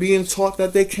and being taught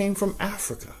that they came from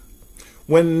Africa,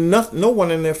 when no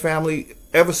one in their family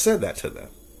ever said that to them.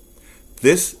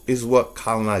 This is what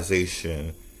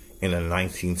colonization in the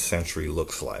 19th century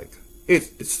looks like.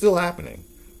 It's still happening.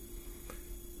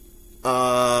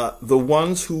 The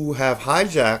ones who have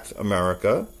hijacked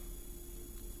America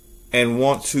and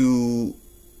want to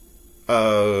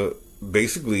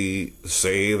basically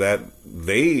say that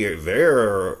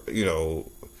they're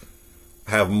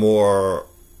have more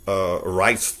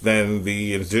rights than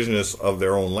the indigenous of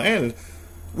their own land.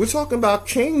 We're talking about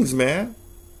kings, man.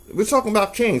 We're talking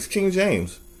about kings. King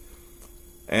James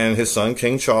and his son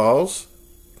King Charles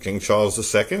II,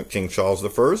 King Charles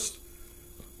I.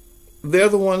 They're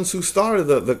the ones who started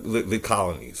the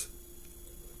colonies.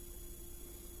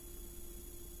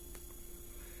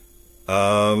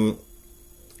 And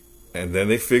then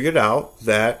they figured out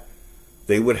that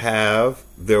they would have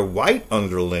their white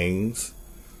underlings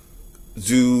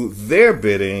do their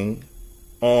bidding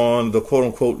on the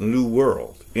quote-unquote New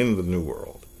World, in the New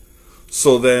World.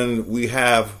 So then we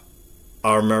have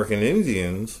our American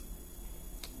Indians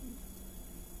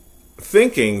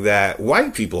thinking that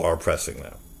white people are oppressing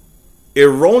them,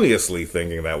 erroneously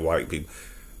thinking that white people,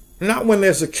 not when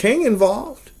there's a king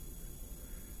involved.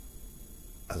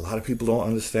 A lot of people don't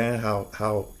understand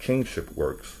how kingship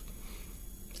works.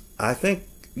 I think,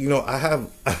 I have,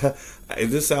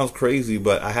 this sounds crazy,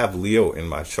 but I have Leo in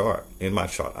my chart.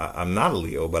 I'm not a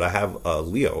Leo, but I have a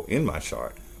Leo in my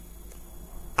chart.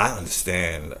 I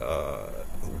understand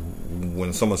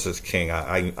when someone says king,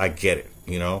 I get it,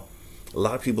 A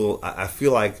lot of people, I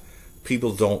feel like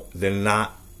people they're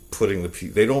not putting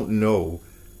they don't know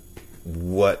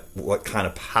what kind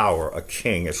of power a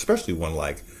king, especially one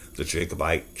like the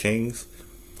Jacobite kings,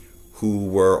 who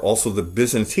were also the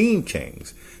Byzantine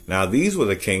kings. Now, these were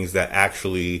the kings that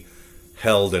actually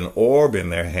held an orb in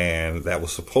their hand that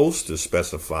was supposed to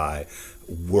specify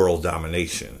world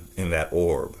domination in that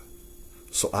orb.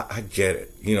 So I get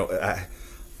it.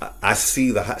 I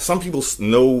see some people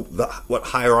know what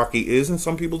hierarchy is, and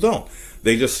some people don't.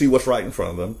 They just see what's right in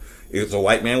front of them. If a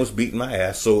white man was beating my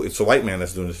ass, so it's a white man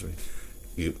that's doing this to me.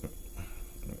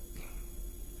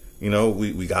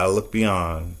 We got to look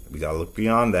beyond. We got to look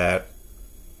beyond that.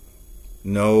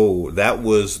 No, that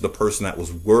was the person that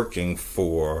was working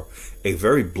for a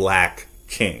very black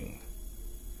king.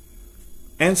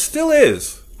 And still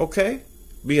is, okay?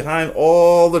 Behind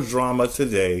all the drama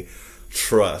today,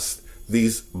 trust,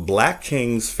 these black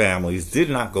kings' families did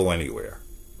not go anywhere.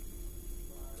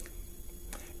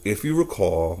 If you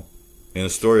recall, in the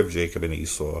story of Jacob and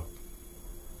Esau,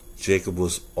 Jacob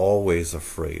was always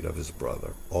afraid of his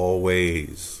brother.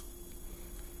 Always.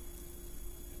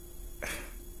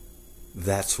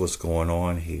 That's what's going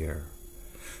on here.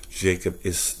 Jacob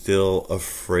is still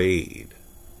afraid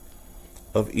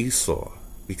of Esau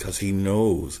because he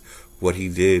knows what he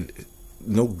did.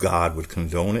 No God would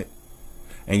condone it.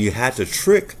 And you had to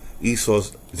trick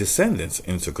Esau's descendants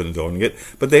into condoning it,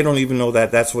 but they don't even know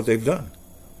that that's what they've done.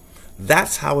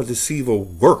 That's how a deceiver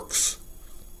works.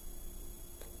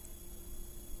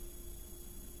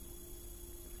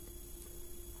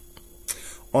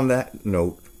 On that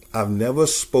note, I've never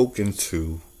spoken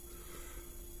to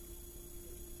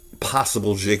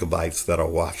possible Jacobites that are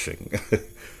watching.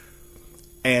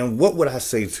 And what would I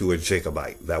say to a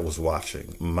Jacobite that was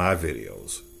watching my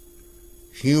videos?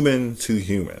 Human to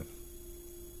human.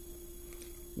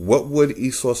 What would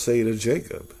Esau say to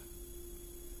Jacob?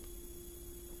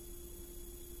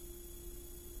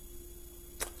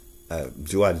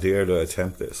 Do I dare to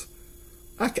attempt this?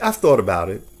 I've thought about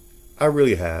it. I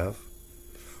really have.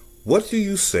 What do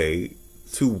you say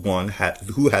to one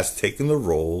who has taken the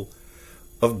role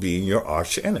of being your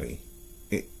arch enemy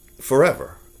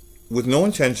forever, with no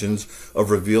intentions of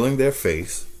revealing their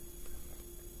face,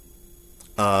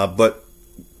 but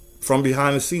from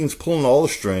behind the scenes pulling all the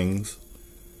strings,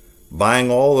 buying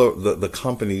all the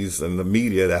companies and the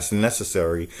media that's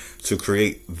necessary to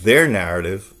create their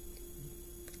narrative?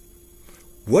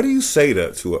 What do you say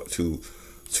to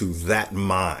that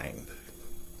mind?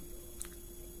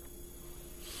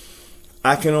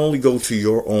 I can only go to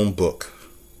your own book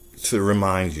to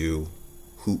remind you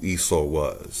who Esau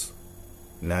was.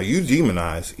 Now, you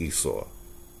demonize Esau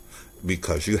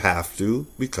because you have to,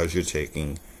 because you're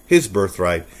taking his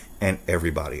birthright and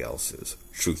everybody else's,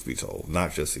 truth be told,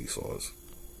 not just Esau's.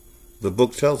 The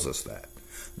book tells us that.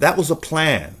 That was a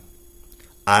plan.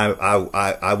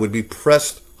 I would be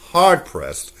hard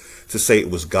pressed to say it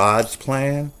was God's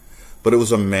plan, but it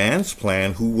was a man's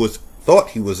plan who thought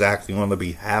he was acting on the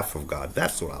behalf of God.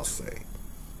 That's what I'll say.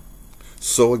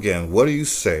 So again, what do you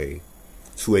say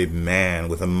to a man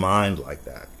with a mind like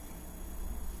that?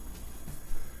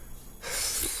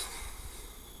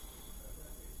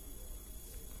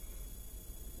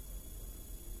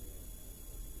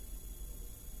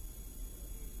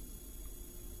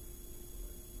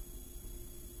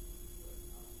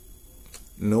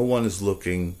 No one is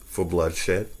looking for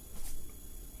bloodshed.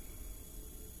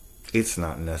 It's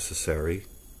not necessary.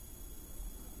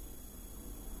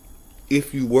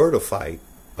 If you were to fight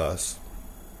us,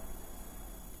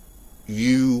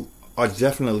 you are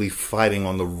definitely fighting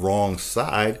on the wrong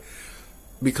side,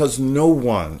 because no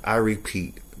one, I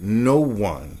repeat, no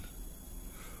one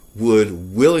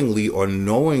would willingly or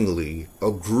knowingly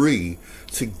agree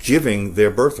to giving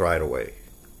their birthright away.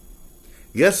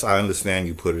 Yes, I understand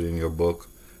you put it in your book.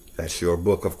 That's your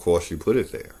book, of course, you put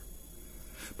it there.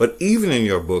 But even in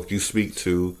your book, you speak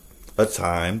to a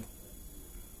time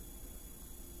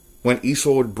when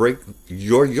Esau would break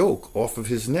your yoke off of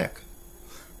his neck.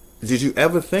 Did you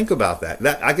ever think about that?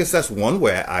 I guess that's one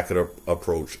way I could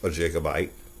approach a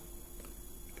Jacobite.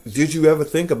 Did you ever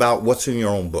think about what's in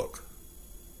your own book?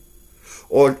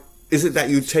 Or is it that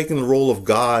you've taken the role of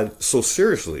God so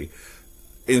seriously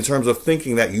in terms of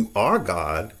thinking that you are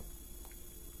God,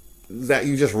 that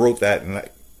you just wrote that and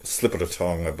slip of the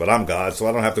tongue, but I'm God, so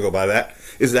I don't have to go by that?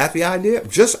 Is that the idea?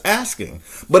 Just asking.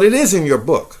 But it is in your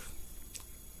book.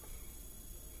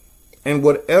 And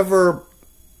whatever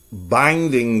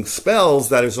binding spells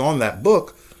that is on that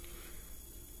book,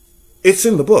 it's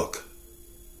in the book.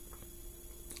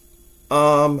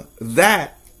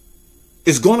 That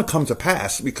is going to come to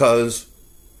pass because,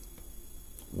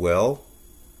 well,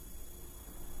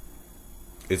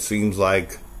 it seems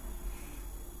like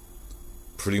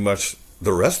pretty much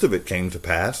the rest of it came to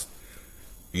pass.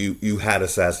 You had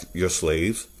us as your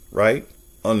slaves, right?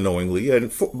 Unknowingly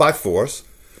and by force,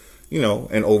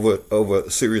 and over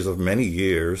a series of many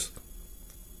years.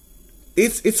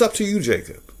 It's up to you,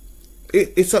 Jacob.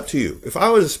 It's up to you. If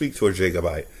I were to speak to a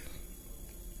Jacobite,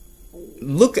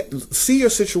 see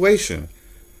your situation,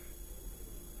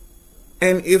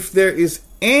 and if there is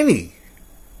any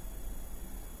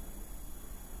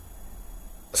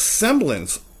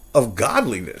semblance of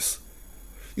godliness,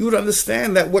 you would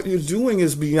understand that what you're doing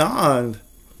is beyond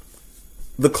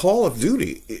the call of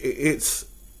duty.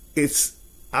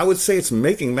 I would say it's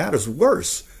making matters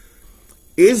worse.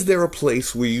 Is there a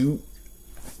place where you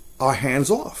are hands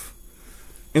off?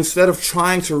 Instead of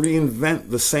trying to reinvent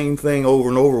the same thing over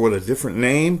and over with a different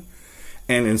name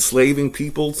and enslaving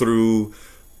people through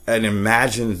an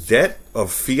imagined debt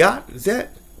of fiat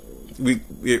debt,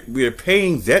 we're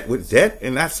paying debt with debt,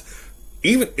 and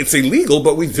it's illegal,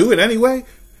 but we do it anyway.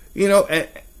 And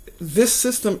this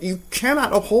system, you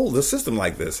cannot uphold a system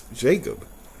like this, Jacob.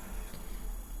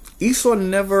 Esau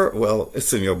never, well,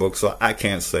 it's in your book, so I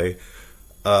can't say.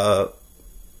 The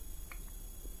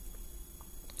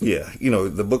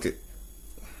book,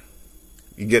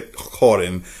 you get caught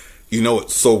in, it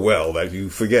so well that you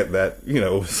forget that,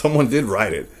 someone did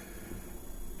write it.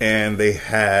 And they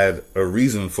had a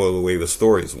reason for the way the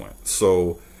stories went.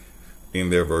 So in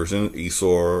their version,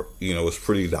 Esau, was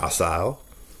pretty docile.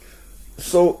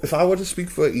 So if I were to speak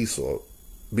for Esau,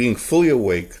 being fully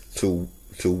awake to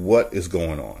what is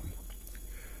going on,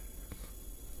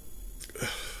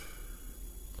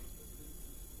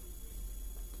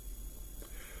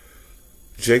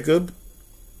 Jacob,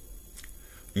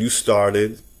 you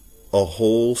started a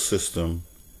whole system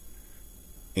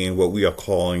in what we are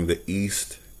calling the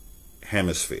East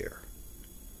Hemisphere.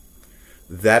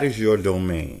 That is your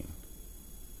domain.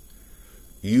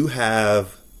 You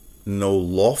have no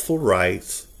lawful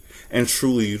rights, and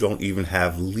truly you don't even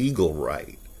have legal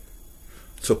right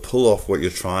to pull off what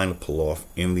you're trying to pull off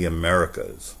in the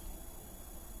Americas.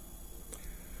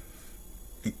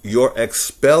 Your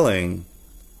expelling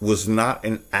was not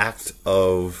an act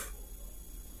of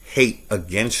hate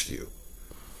against you.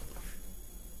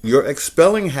 Your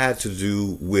expelling had to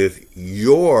do with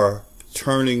your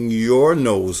turning your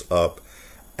nose up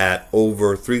at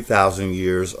over 3,000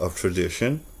 years of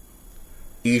tradition.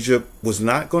 Egypt was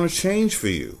not going to change for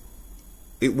you.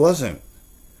 It wasn't.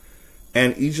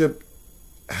 And Egypt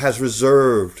has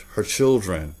reserved her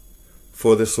children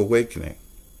for this awakening.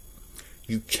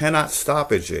 You cannot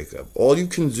stop it, Jacob. All you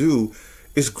can do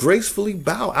is gracefully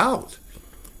bow out.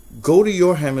 Go to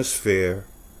your hemisphere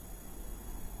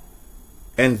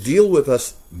and deal with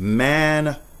us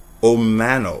man o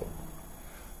mano.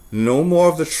 No more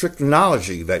of the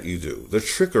technology that you do, the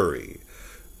trickery,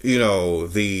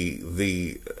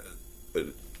 the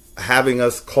having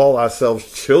us call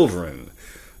ourselves children,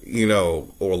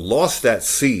 or lost at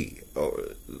sea,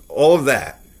 or all of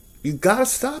that. You gotta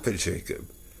stop it, Jacob.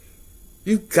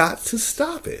 You got to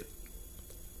stop it.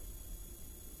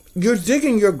 You're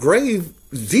digging your grave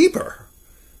deeper,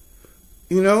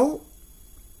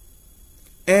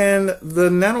 And the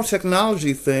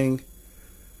nanotechnology thing,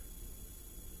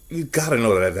 you got to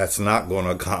know that that's not going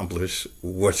to accomplish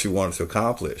what you want it to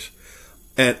accomplish.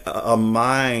 And a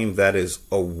mind that is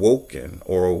awoken,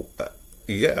 or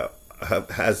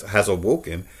has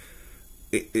awoken,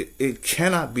 it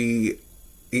cannot be,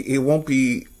 it won't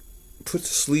be put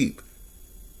to sleep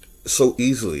so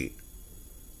easily,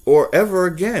 or ever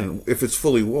again if it's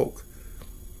fully woke.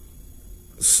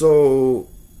 So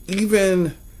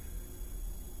even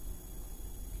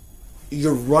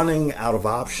you're running out of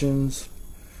options,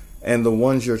 and the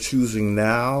ones you're choosing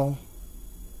now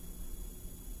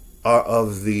are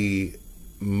of the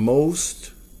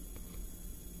most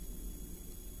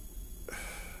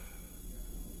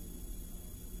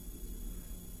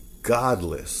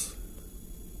godless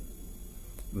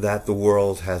that the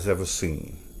world has ever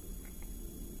seen.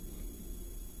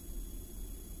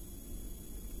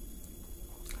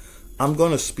 I'm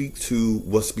going to speak to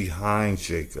what's behind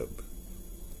Jacob,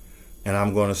 and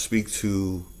I'm going to speak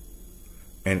to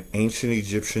an ancient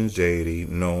Egyptian deity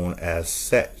known as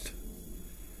Set.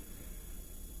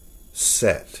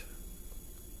 Set,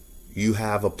 you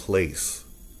have a place.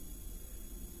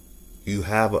 You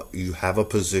have a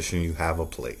position, you have a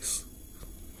place.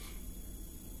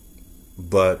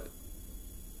 But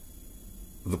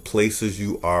the places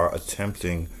you are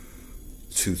attempting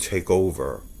to take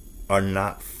over are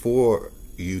not for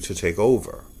you to take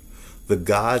over. The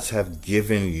gods have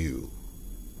given you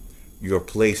your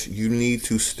place. You need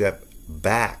to step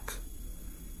back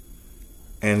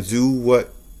and do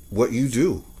what you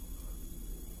do.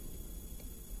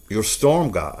 You're storm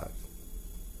god.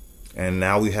 And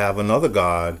now we have another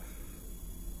god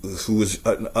who is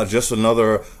just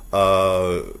another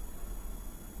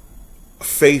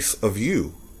face of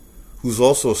you, who's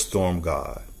also a storm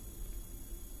god.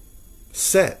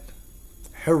 Set.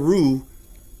 Heru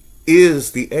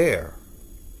is the air.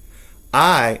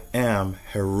 I am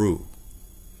Heru.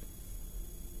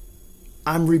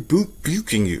 I'm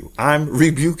rebuking you. I'm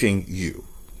rebuking you.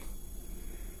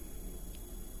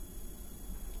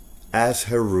 As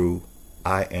Heru,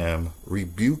 I am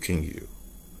rebuking you.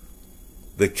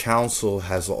 The council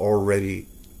has already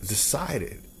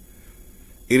decided.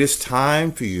 It is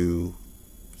time for you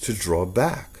to draw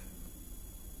back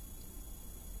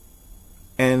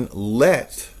and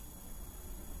let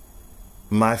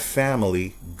my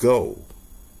family go.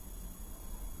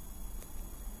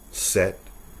 Set,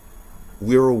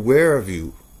 we're aware of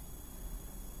you.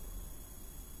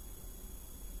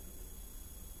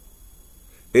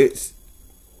 It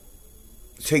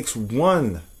takes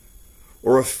one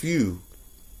or a few,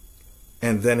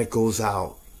 and then it goes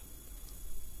out.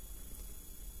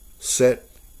 Set,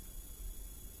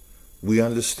 we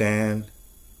understand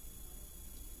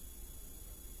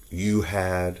you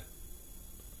had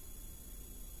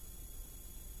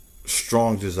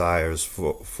strong desires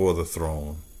for the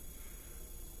throne.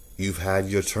 You've had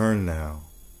your turn now.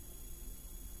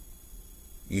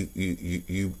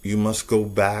 You must go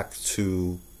back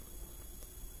to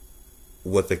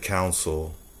what the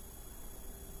council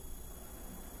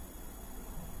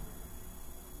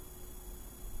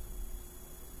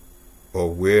or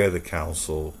where the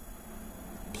council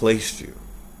placed you.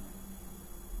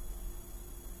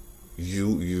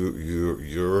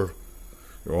 you're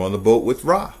on the boat with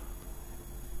Ra.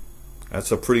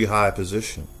 That's a pretty high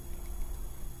position.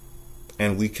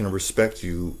 And we can respect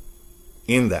you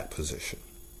in that position.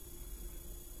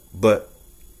 But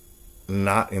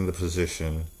not in the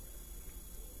position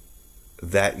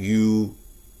that you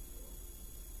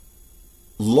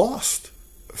lost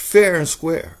fair and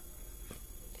square.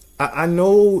 I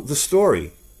know the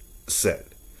story said,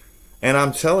 and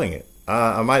I'm telling it.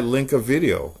 I might link a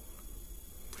video.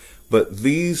 But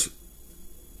these,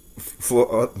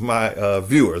 for my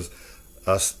viewers,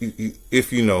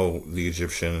 if you know the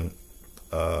Egyptian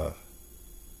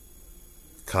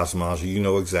cosmology, you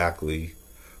know exactly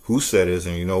who said it,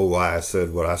 and you know why I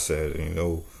said what I said, and you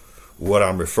know what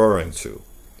I'm referring to.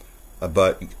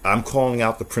 But I'm calling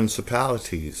out the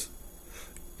principalities.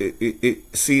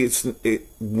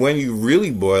 When you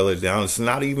really boil it down, it's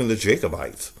not even the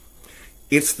Jacobites.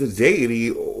 It's the deity,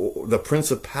 or the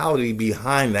principality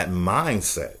behind that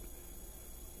mindset.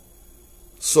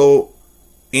 So,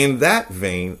 in that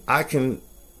vein, I can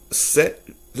set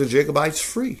the Jacobites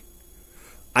free.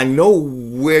 I know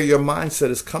where your mindset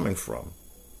is coming from.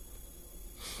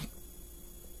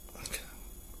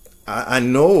 I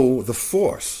know the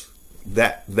force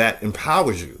that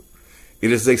empowers you.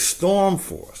 It is a storm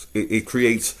force. It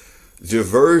creates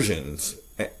diversions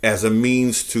as a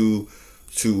means to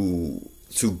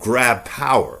grab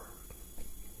power.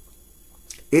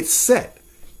 It's set.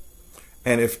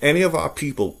 And if any of our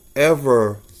people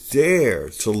ever dare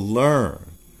to learn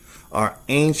our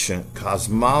ancient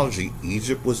cosmology,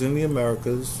 Egypt was in the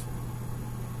Americas.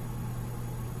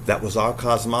 That was our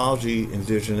cosmology,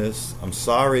 indigenous. I'm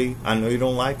sorry. I know you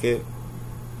don't like it.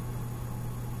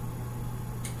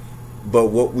 But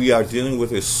what we are dealing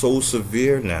with is so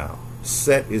severe now.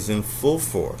 Set is in full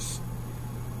force.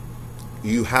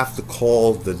 You have to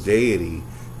call the deity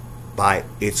by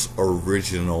its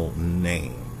original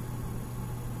name.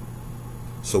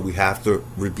 So we have to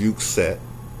rebuke Set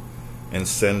and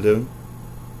send him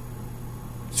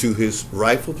to his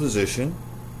rightful position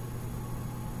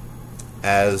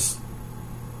as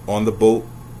on the boat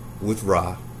with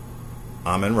Ra,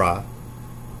 Amen-Ra.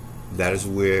 That is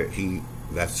where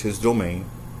that's his domain.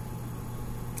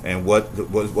 And what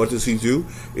does he do?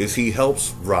 Is he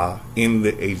helps Ra in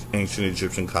the ancient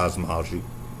Egyptian cosmology.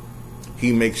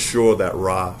 He makes sure that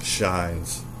Ra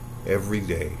shines every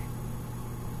day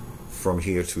from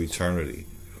here to eternity.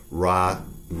 Ra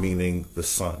meaning the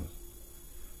sun,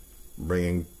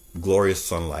 bringing glorious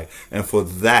sunlight. And for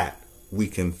that, we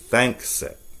can thank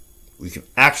Set. We can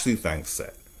actually thank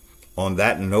Set. On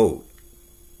that note,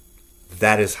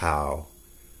 that is how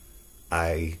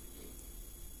I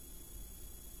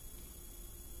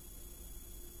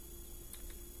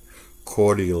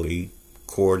cordially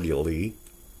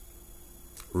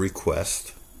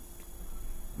request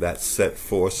that Set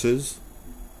forces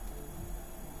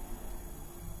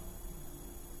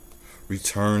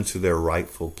return to their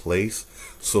rightful place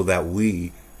so that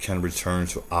we can return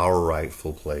to our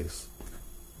rightful place.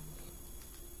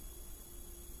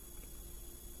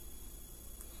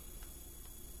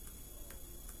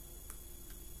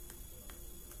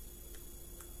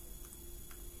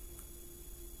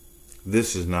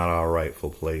 This is not our rightful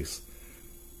place.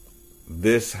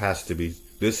 This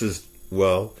is,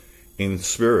 well, in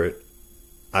spirit,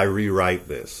 I rewrite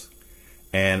this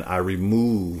and I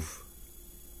remove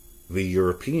the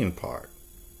European part.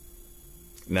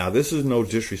 Now, this is no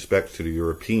disrespect to the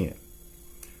European.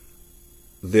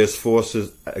 There's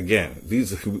forces, again,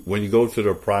 when you go to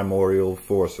the primordial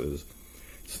forces,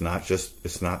 it's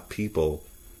not people,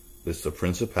 it's the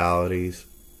principalities.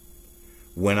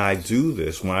 When I do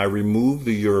this, when I remove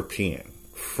the European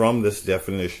from this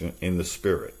definition in the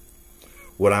spirit,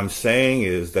 what I'm saying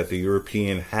is that the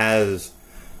European has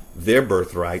their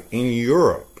birthright in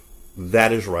Europe.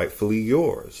 That is rightfully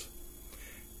yours.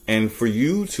 And for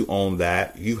you to own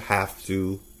that, you have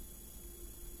to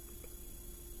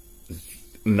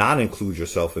not include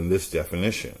yourself in this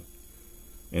definition,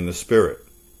 in the spirit.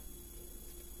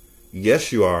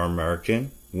 Yes, you are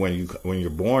American when you're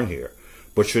born here,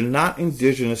 but you're not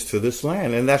indigenous to this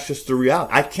land, and that's just the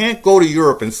reality. I can't go to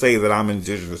Europe and say that I'm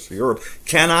indigenous to Europe,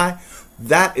 can I?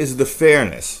 That is the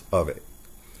fairness of it.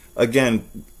 Again,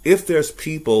 if there's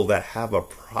people that have a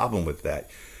problem with that,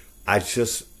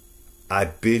 I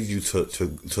bid you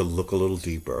to look a little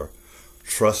deeper.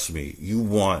 Trust me, you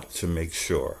want to make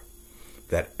sure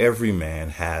that every man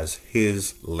has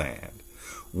his land.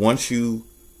 Once you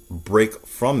break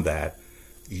from that,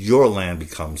 your land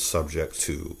becomes subject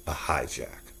to a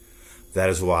hijack. That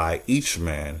is why each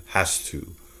man has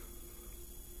to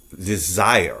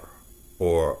desire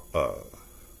or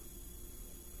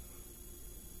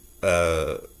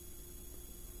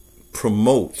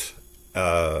promote,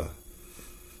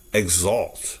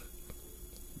 exalt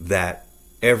that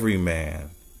every man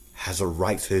has a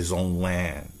right to his own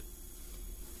land.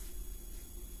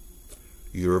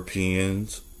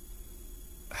 Europeans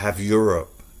have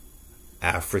Europe.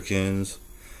 Africans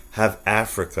have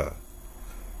Africa.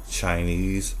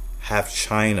 Chinese have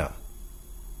China.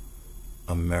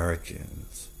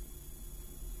 Americans,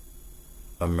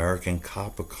 American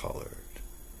copper colored.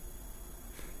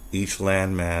 Each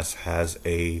landmass has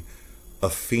a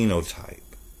phenotype.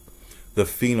 The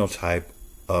phenotype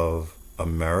of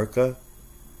America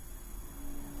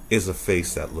is a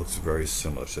face that looks very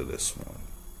similar to this one.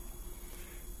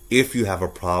 If you have a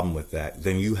problem with that,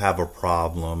 then you have a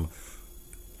problem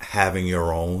having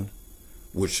your own,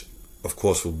 which of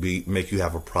course will make you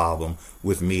have a problem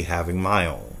with me having my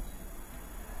own.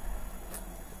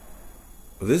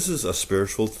 This is a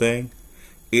spiritual thing.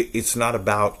 It's not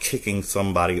about kicking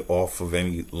somebody off of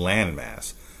any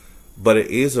landmass, but it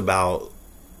is about,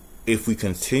 if we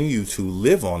continue to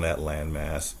live on that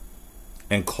landmass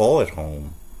and call it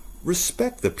home,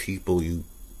 respect the people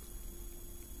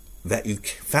that you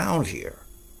found here.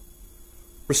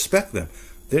 Respect them.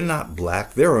 They're not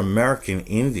black. They're American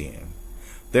Indian.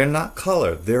 They're not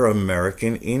colored. They're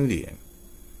American Indian.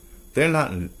 They're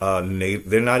not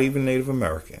They're not even Native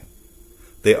American.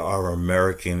 They are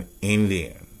American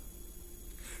Indian.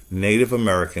 Native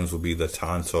Americans will be the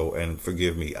Tonto, and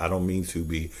forgive me, I don't mean to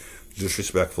be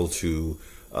disrespectful to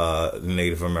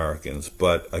Native Americans,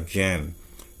 but again,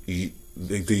 the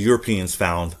Europeans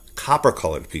found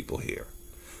copper-colored people here,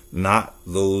 not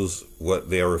those what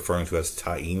they are referring to as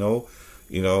Taino.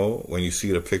 You know, when you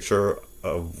see the picture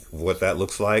of what that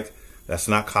looks like, that's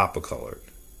not copper-colored.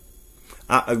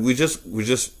 We're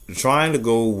just trying to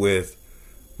go with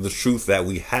the truth that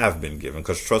we have been given,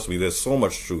 because trust me, there's so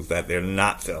much truth that they're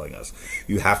not telling us.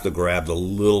 You have to grab the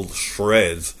little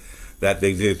shreds that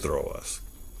they did throw us.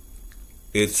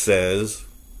 It says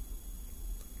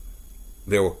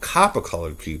there were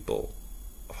copper-colored people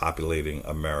populating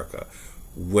America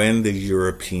when the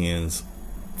Europeans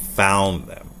found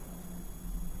them.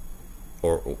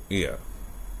 Or, yeah,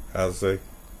 how's it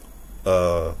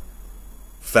say?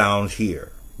 Found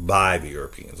here by the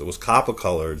Europeans. It was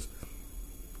copper-colored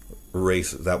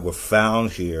races that were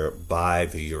found here by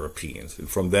the Europeans. And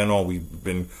from then on, we've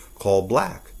been called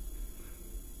black.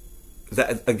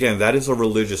 That, again, that is a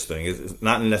religious thing. It's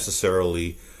not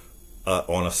necessarily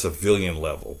on a civilian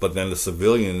level. But then the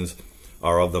civilians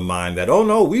are of the mind that, oh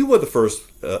no, we were the first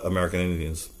American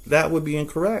Indians. That would be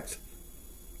incorrect.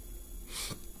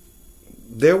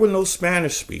 There were no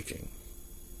Spanish speaking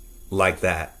like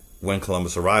that when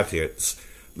Columbus arrived here.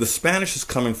 The Spanish is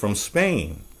coming from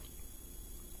Spain.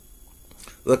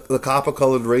 The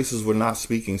copper-colored races were not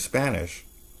speaking Spanish.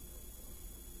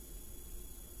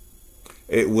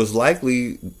 It was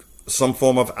likely some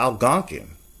form of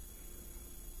Algonquin.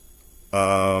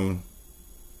 But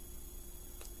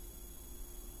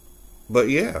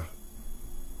yeah.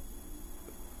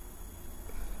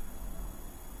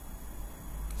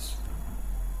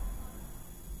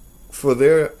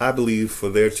 I believe for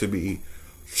there to be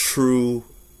true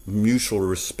mutual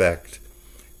respect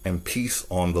and peace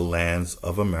on the lands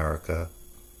of America,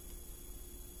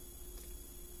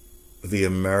 the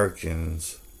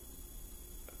Americans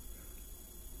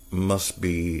must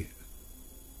be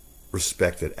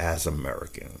respected as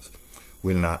Americans.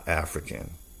 We're not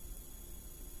African.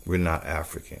 We're not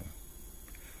African.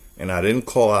 And I didn't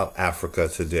call out Africa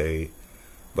today,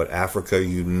 but Africa,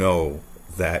 you know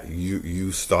that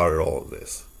you started all of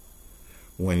this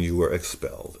when you were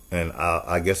expelled. And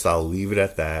I guess I'll leave it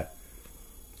at that.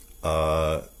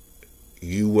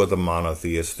 You were the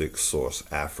monotheistic source,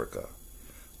 Africa.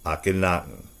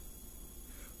 Akhenaten.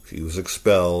 He was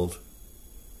expelled,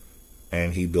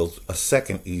 and he built a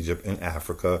second Egypt in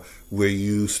Africa where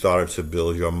you started to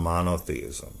build your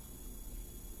monotheism.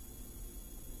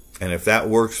 And if that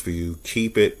works for you,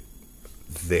 keep it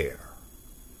there.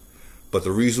 But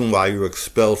the reason why you were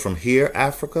expelled from here,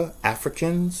 Africa,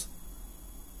 Africans,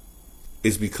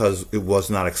 is because it was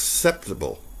not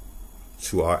acceptable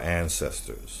to our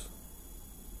ancestors.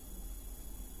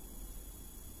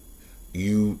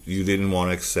 You didn't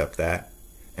want to accept that,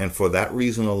 and for that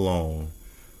reason alone,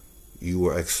 you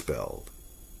were expelled.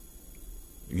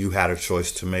 You had a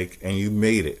choice to make, and you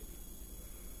made it.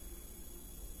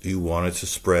 You wanted to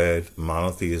spread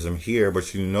monotheism here,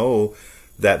 but you know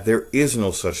that there is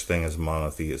no such thing as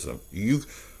monotheism.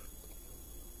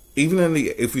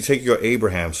 If we take your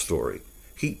Abraham story,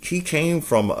 he came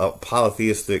from a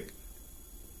polytheistic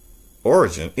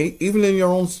origin. Even in your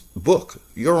own book,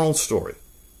 your own story,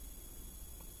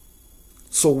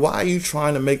 So why are you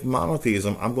trying to make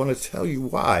monotheism? I'm going to tell you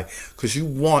why. Because you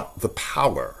want the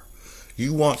power.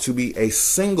 You want to be a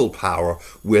single power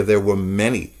where there were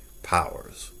many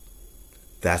powers.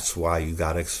 That's why you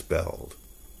got expelled.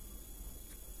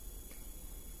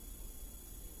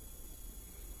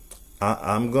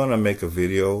 I'm going to make a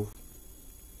video,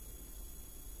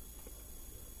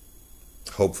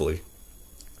 hopefully,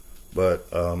 but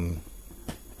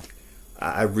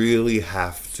I really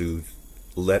have to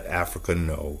let Africa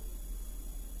know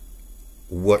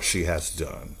what she has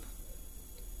done.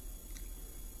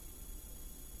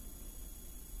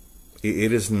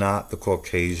 It is not the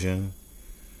Caucasian.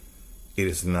 It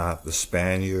is not the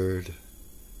Spaniard.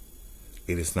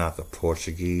 It is not the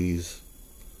Portuguese.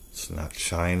 It's not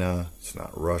China. It's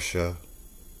not Russia.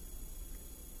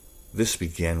 This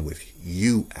began with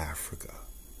you, Africa.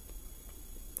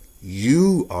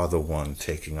 You are the one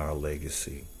taking our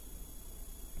legacy.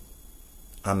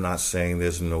 I'm not saying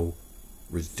there's no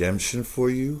redemption for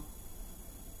you,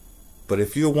 but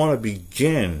if you want to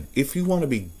begin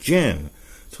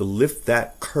to lift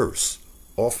that curse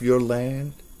off your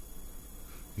land,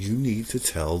 you need to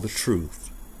tell the truth.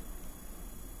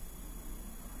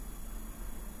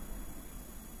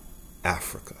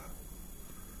 Africa.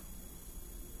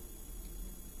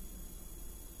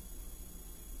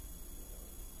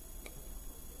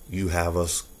 You have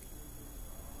us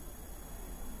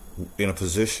in a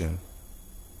position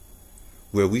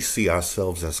where we see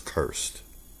ourselves as cursed.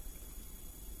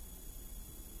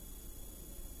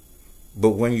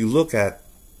 But when you look at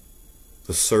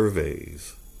the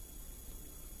surveys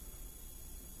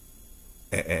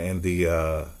and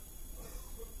the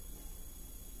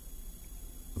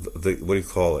what do you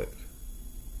call it?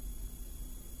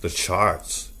 The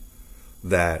charts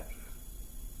that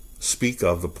speak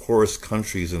of the poorest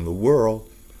countries in the world,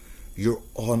 you're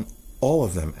on all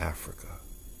of them, Africa.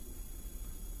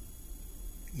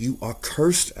 You are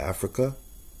cursed, Africa.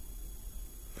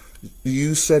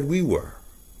 You said we were.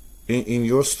 In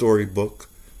your storybook,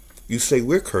 you say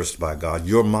we're cursed by God.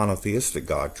 Your monotheistic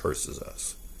God curses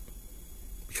us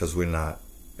because we're not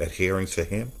adhering to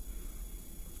him.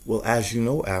 Well, as you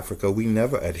know, Africa, we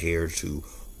never adhered to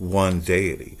one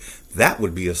deity. That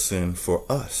would be a sin for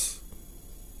us.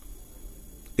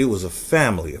 It was a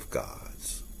family of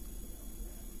gods.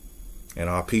 And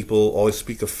our people always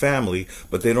speak of family,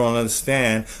 but they don't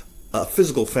understand a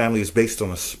physical family is based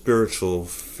on a spiritual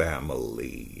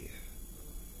family.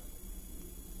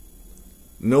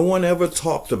 No one ever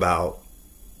talked about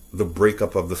the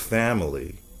breakup of the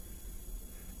family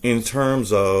in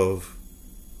terms of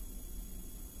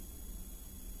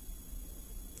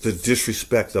the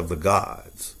disrespect of the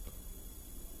gods.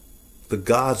 The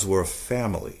gods were a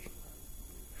family.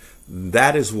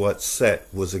 That is what Set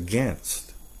was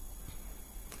against.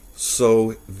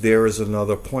 So there is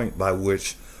another point by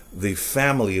which the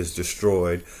family is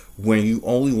destroyed when you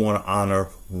only want to honor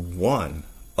one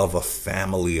of a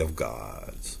family of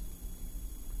gods.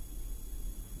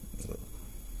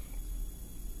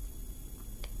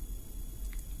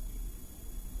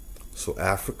 So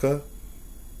Africa,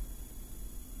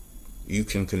 you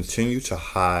can continue to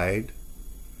hide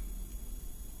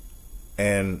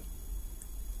and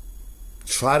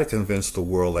try to convince the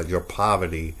world that your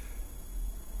poverty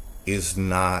is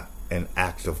not an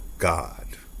act of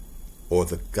God or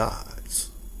the gods.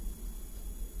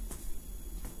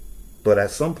 But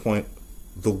at some point,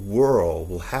 the world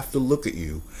will have to look at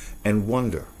you and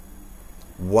wonder,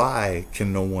 why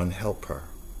can no one help her?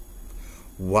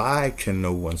 Why can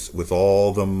no one, with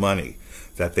all the money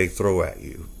that they throw at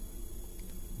you,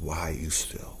 why are you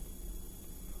still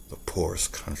the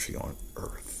poorest country on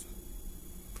earth?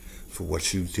 For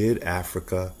what you did,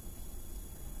 Africa.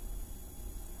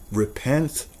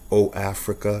 Repent, O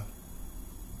Africa.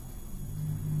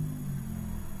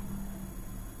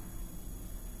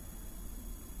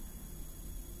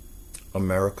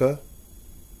 America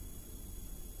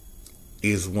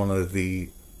is one of the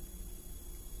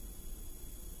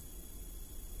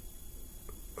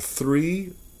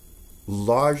 3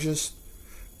 largest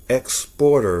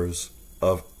exporters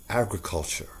of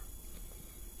agriculture,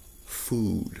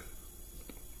 food.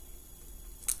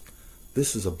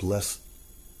 This is a blessed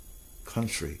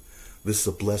country. This is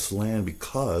a blessed land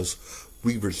because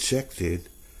we rejected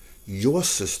your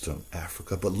system,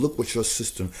 Africa. But look what your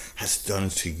system has done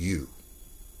to you.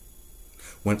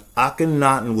 When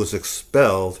Akhenaten was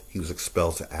expelled, he was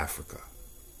expelled to Africa.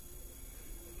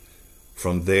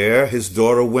 From there, his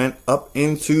daughter went up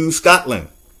into Scotland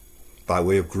by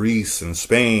way of Greece and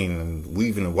Spain and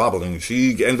weaving and wobbling.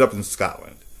 She ended up in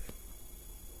Scotland.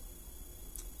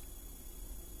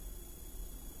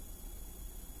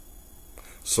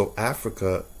 So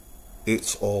Africa,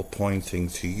 it's all pointing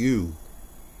to you.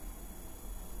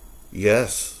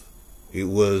 Yes, it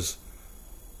was,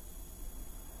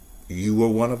 you were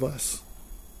one of us.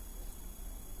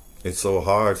 It's so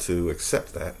hard to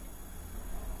accept that.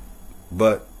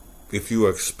 But if you were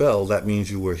expelled, that means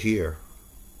you were here.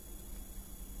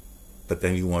 But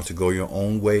then you want to go your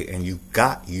own way and you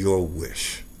got your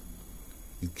wish.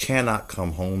 You cannot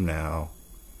come home now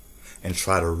and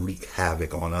try to wreak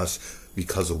havoc on us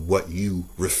because of what you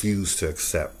refuse to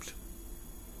accept.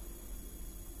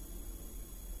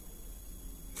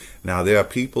 Now, there are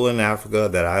people in Africa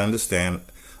that I understand.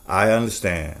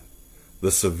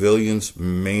 The civilians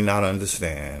may not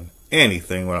understand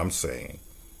anything what I'm saying.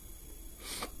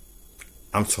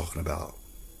 I'm talking about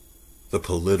the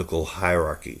political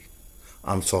hierarchy.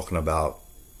 I'm talking about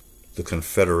the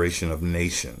Confederation of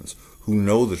Nations who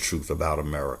know the truth about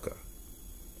America.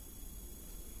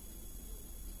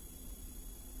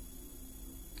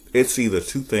 It's either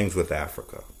two things with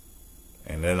Africa,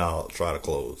 and then I'll try to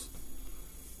close.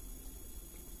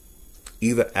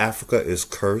 Either Africa is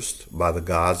cursed by the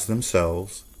gods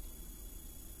themselves.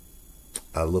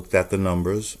 I looked at the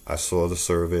numbers. I saw the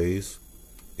surveys.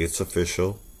 It's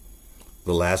official.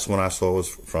 The last one I saw was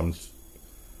from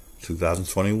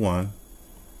 2021.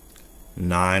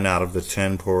 9 out of the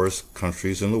 10 poorest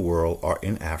countries in the world are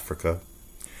in Africa.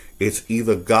 It's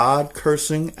either God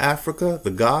cursing Africa,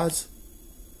 the gods,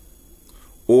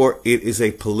 or it is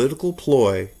a political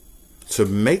ploy to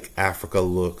make Africa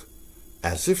look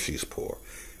as if she's poor.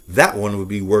 That one would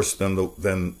be worse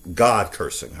than God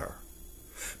cursing her,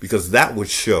 because that would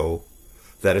show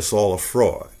that it's all a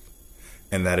fraud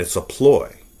and that it's a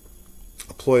ploy.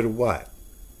 A ploy to what?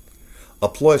 A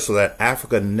ploy so that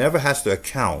Africa never has to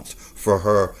account for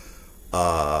her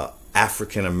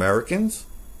African Americans.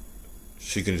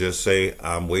 She can just say,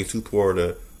 I'm way too poor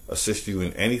to assist you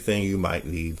in anything you might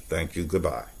need. Thank you.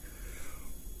 Goodbye.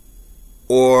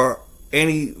 Or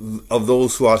any of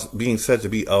those who are being said to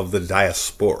be of the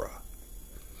diaspora.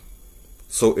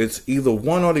 So it's either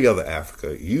one or the other,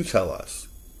 Africa. You tell us.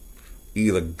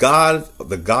 Either God,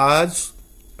 the gods.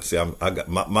 See, I got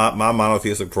my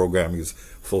monotheistic programming is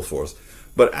full force.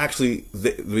 But actually,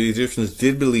 the Egyptians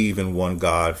did believe in one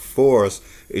God for us.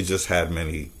 It just had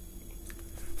many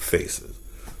faces.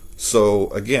 So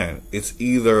again, it's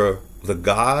either the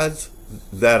gods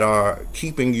that are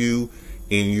keeping you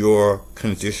in your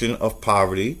condition of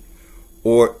poverty,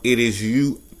 or it is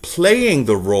you playing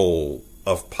the role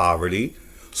of poverty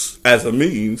as a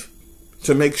means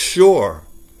to make sure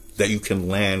that you can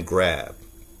land grab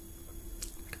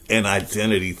and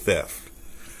identity theft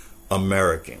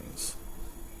Americans.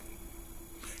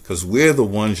 Because we're the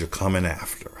ones you're coming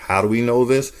after. How do we know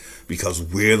this? Because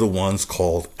we're the ones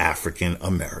called African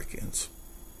Americans.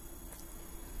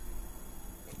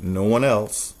 No one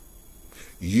else.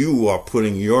 You are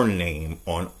putting your name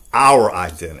on our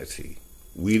identity.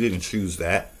 We didn't choose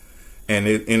that. And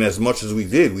in as much as we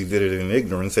did it in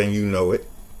ignorance, and you know it.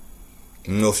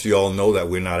 Most of y'all know that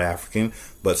we're not African.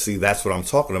 But see, that's what I'm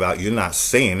talking about. You're not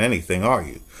saying anything, are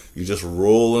you? You're just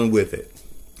rolling with it.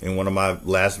 In one of my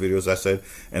last videos I said,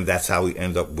 and that's how we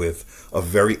end up with a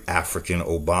very African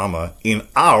Obama in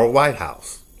our White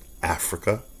House.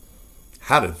 Africa.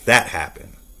 How did that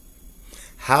happen?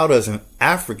 How does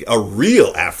a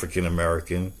real African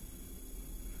American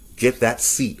get that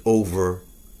seat over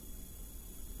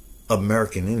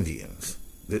American Indians?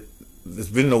 There's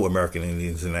been no American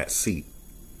Indians in that seat.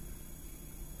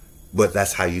 But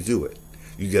that's how you do it.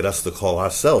 You get us to call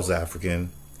ourselves African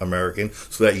American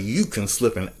so that you can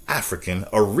slip an African,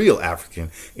 a real African,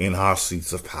 in our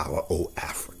seats of power. Oh,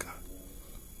 Africa.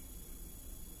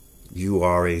 You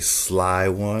are a sly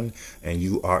one and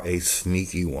you are a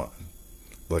sneaky one.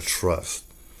 But trust,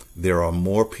 there are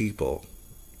more people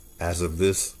as of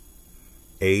this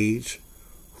age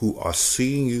who are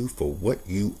seeing you for what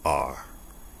you are.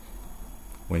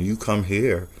 When you come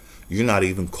here, you're not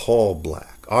even called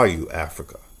black, are you,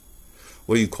 Africa?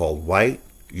 What are you called, white?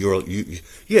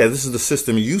 Yeah, this is the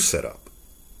system you set up.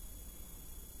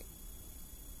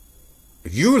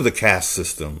 You're the caste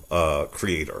system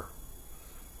creator.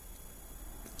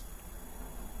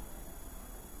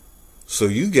 So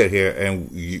you get here and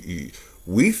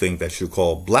we think that you're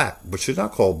called black, but you're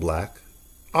not called black.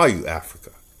 Are you,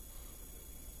 Africa?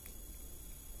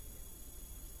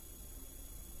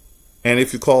 And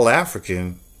if you're called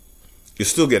African, you're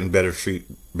still getting better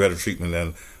treatment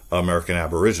than American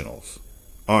Aboriginals,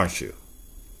 aren't you?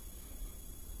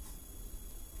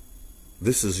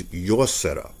 This is your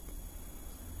setup.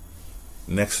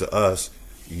 Next to us,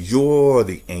 you're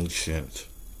the ancient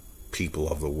people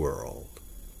of the world.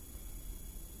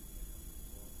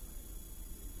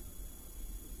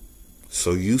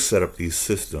 So you set up these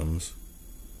systems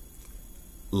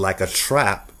like a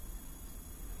trap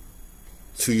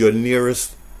to your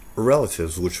nearest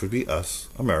relatives, which would be us,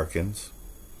 Americans.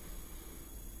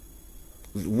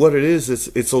 What it is,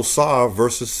 it's Osiyo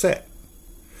versus Set.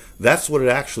 That's what it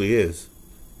actually is.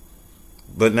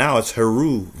 But now it's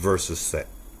Heru versus Set.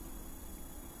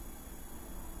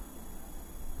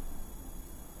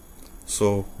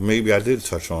 So maybe I did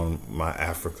touch on my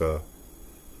Africa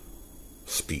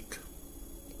speak.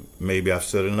 Maybe I've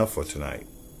said enough for tonight.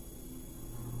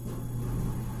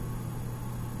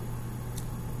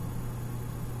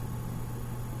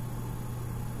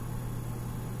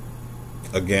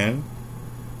 Again,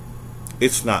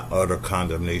 it's not utter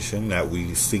condemnation that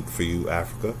we seek for you,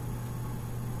 Africa.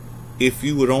 If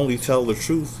you would only tell the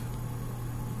truth,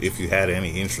 if you had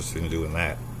any interest in doing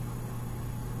that,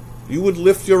 you would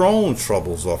lift your own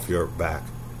troubles off your back.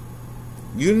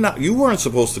 You weren't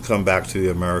supposed to come back to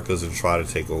the Americas and try to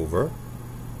take over.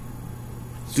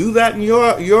 Do that in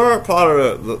your part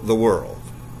of the world.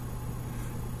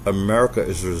 America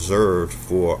is reserved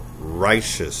for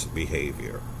righteous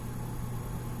behavior.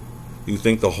 You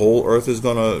think the whole earth is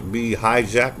going to be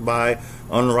hijacked by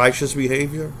unrighteous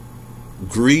behavior?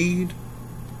 Greed?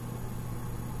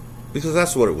 Because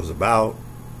that's what it was about.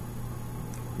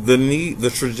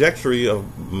 The trajectory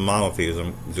of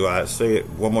monotheism, do I say it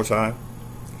one more time?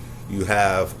 You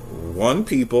have one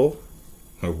people,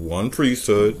 one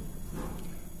priesthood,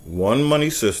 one money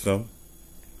system,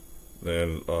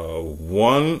 then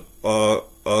one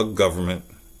government,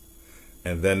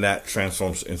 and then that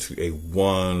transforms into a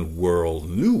one world,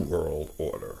 new world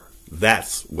order.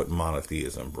 That's what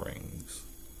monotheism brings.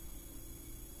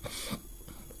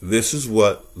 This is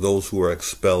what those who are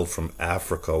expelled from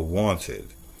Africa wanted.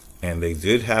 And they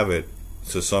did have it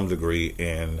to some degree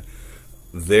in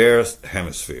their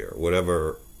hemisphere,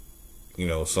 whatever,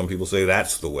 some people say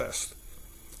that's the West.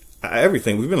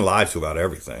 Everything, we've been lied to about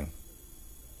everything.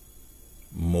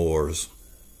 Moors.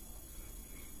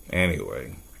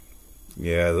 Anyway,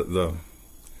 yeah,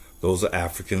 those are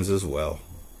Africans as well.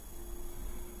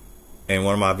 In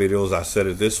one of my videos, I said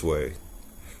it this way.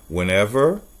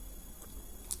 Whenever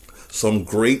some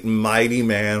great mighty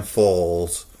man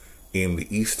falls in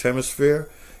the East Hemisphere,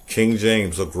 King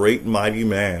James, a great mighty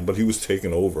man, but he was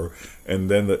taken over, and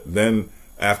then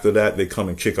after that they come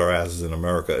and kick our asses in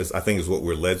America. I think is what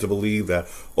we're led to believe, that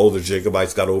the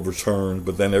Jacobites got overturned,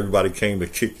 but then everybody came to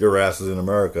kick your asses in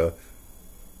America.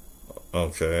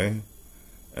 Okay,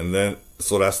 and then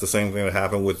so that's the same thing that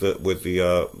happened with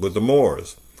the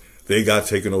Moors. They got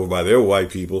taken over by their white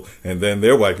people, and then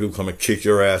their white people come and kick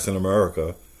your ass in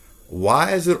America.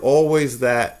 Why is it always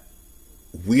that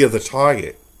we are the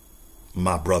target,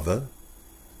 my brother?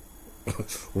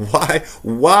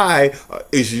 Why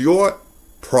is your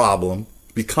problem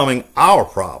becoming our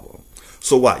problem?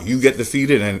 So what? You get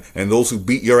defeated and those who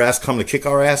beat your ass come to kick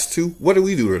our ass too? What did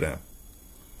we do to them?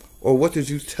 Or what did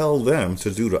you tell them to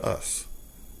do to us?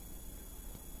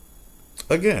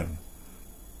 Again,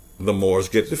 the Moors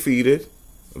get defeated.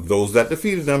 Those that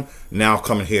defeated them now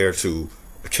come here to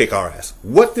kick our ass.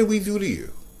 What did we do to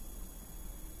you?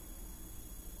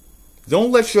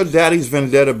 Don't let your daddy's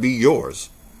vendetta be yours.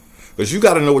 Because you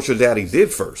got to know what your daddy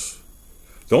did first.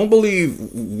 Don't believe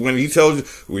when he tells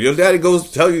you, when your daddy goes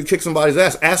to tell you to kick somebody's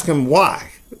ass, ask him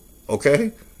why.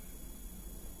 Okay?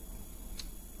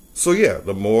 So yeah,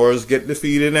 the Moors get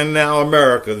defeated and now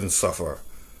Americans suffer.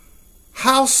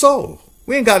 How so?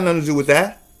 We ain't got nothing to do with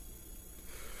that.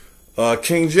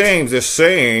 King James is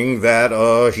saying that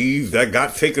that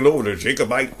got taken over, the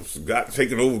Jacobites got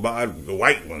taken over by the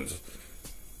white ones.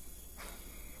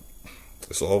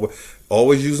 It's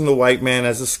always using the white man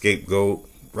as a scapegoat,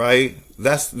 right?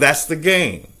 That's the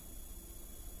game.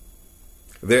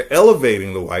 They're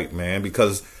elevating the white man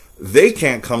because they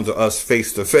can't come to us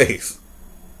face to face.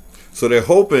 So they're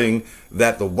hoping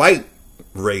that the white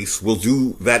race will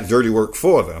do that dirty work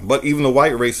for them. But even the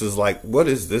white race is like, what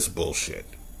is this bullshit?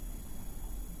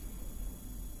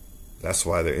 That's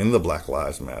why they're in the Black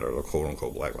Lives Matter, or quote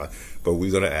unquote Black Lives. But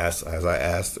we're going to ask, as I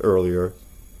asked earlier,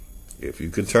 if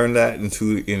you could turn that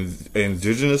into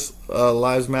indigenous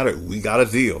lives matter, we got a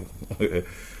deal.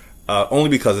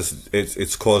 Only because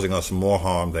it's causing us more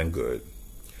harm than good.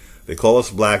 They call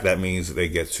us black, that means they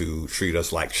get to treat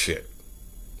us like shit.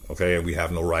 Okay, and we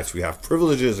have no rights. We have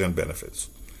privileges and benefits.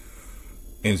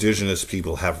 Indigenous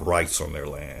people have rights on their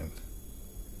land.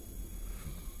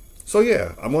 So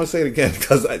yeah, I'm going to say it again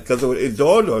because it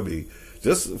dawned on me,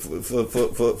 just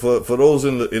for those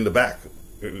in the back,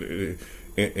 in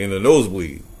the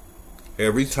nosebleed.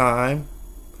 Every time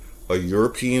a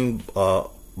European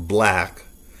black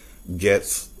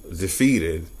gets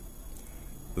defeated,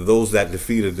 those that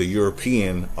defeated the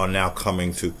European are now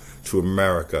coming to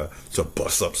America to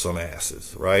bust up some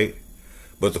asses, right?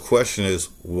 But the question is,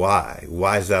 why?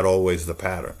 Why is that always the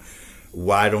pattern?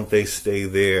 Why don't they stay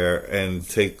there and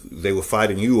they were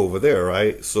fighting you over there,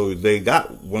 right? So they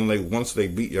got, once they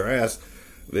beat your ass,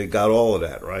 they got all of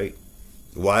that, right?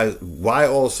 Why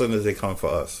all of a sudden is they coming for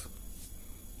us?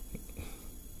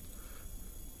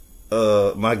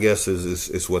 My guess is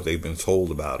it's what they've been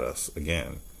told about us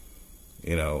again,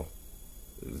 you know.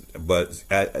 But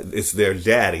it's their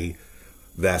daddy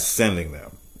that's sending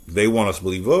them. They want us to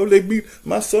believe, oh,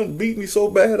 my son beat me so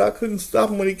bad I couldn't stop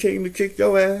him when he came to kick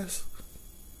your ass.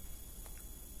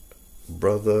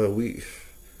 Brother, you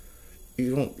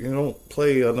don't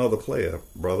play another player,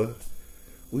 brother.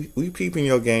 We peeping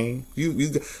your game. You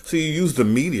use the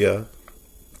media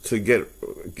to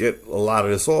get a lot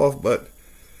of this off, but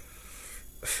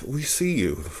we see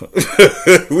you.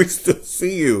 We still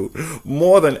see you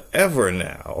more than ever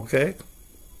now, okay?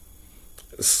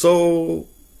 So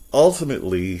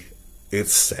ultimately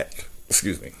it's set.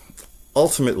 Excuse me.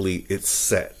 Ultimately it's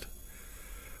set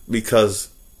because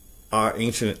our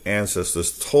ancient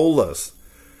ancestors told us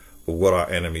what our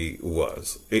enemy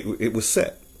was. It was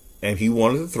set. And he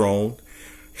wanted the throne.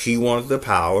 He wanted the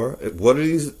power. What are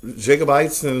these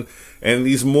Jacobites and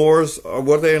these Moors?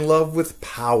 What are they in love with?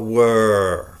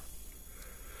 Power.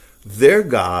 Their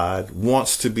God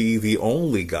wants to be the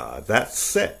only God. That's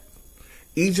set.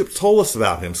 Egypt told us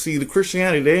about him. See, the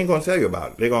Christianity, they ain't going to tell you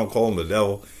about it. They're going to call him the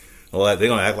devil. All that. They're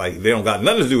going to act like they don't got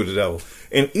nothing to do with the devil.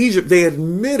 In Egypt, they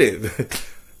admitted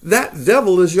that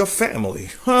devil is your family.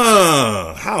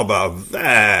 Huh? How about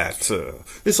that?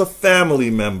 It's a family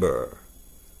member.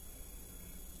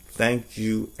 Thank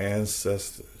you,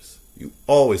 ancestors. You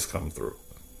always come through.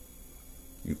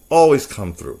 You always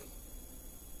come through.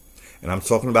 And I'm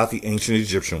talking about the ancient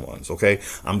Egyptian ones, okay?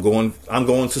 I'm going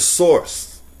to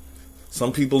source.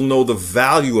 Some people know the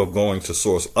value of going to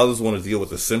source. Others want to deal with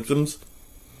the symptoms.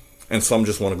 And some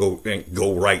just want to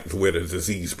go right to where the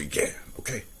disease began,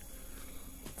 okay?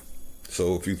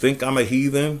 So if you think I'm a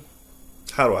heathen,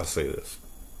 how do I say this?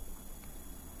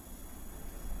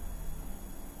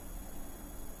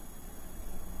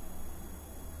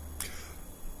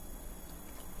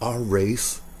 Our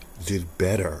race did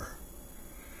better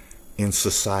in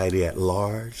society at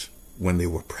large when they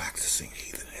were practicing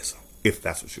heathenism, if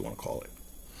that's what you want to call it.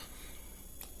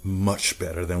 Much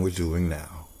better than we're doing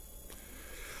now.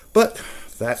 But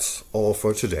that's all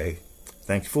for today.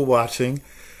 Thank you for watching.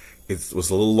 It was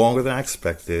a little longer than I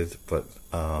expected, but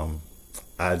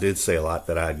I did say a lot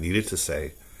that I needed to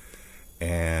say.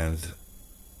 And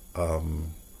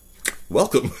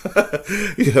welcome.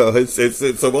 You know,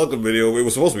 it's a welcome video. It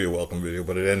was supposed to be a welcome video,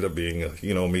 but it ended up being,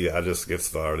 you know me, I just get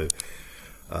started.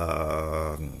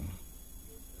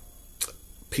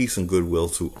 Peace and goodwill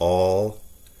to all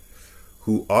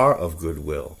who are of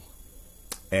goodwill.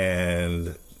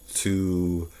 And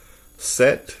to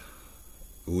Set,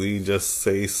 we just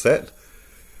say, Set,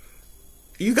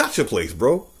 you got your place,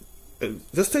 bro.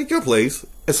 Just take your place,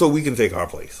 and so we can take our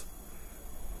place.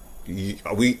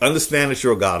 We understand that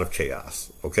you're a god of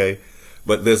chaos, okay?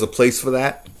 But there's a place for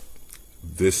that.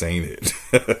 This ain't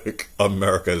it.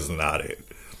 America is not it.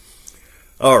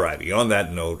 Alrighty, on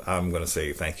that note, I'm going to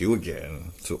say thank you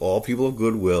again to all people of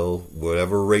goodwill,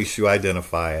 whatever race you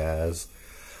identify as.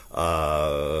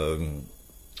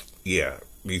 Yeah,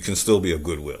 you can still be of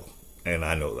goodwill, and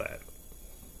I know that.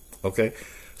 Okay?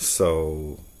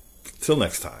 So, till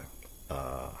next time.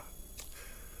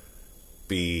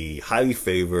 Be highly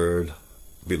favored,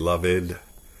 beloved,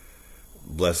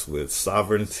 blessed with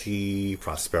sovereignty,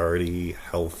 prosperity,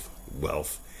 health,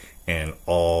 wealth, and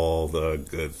all the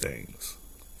good things.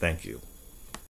 Thank you.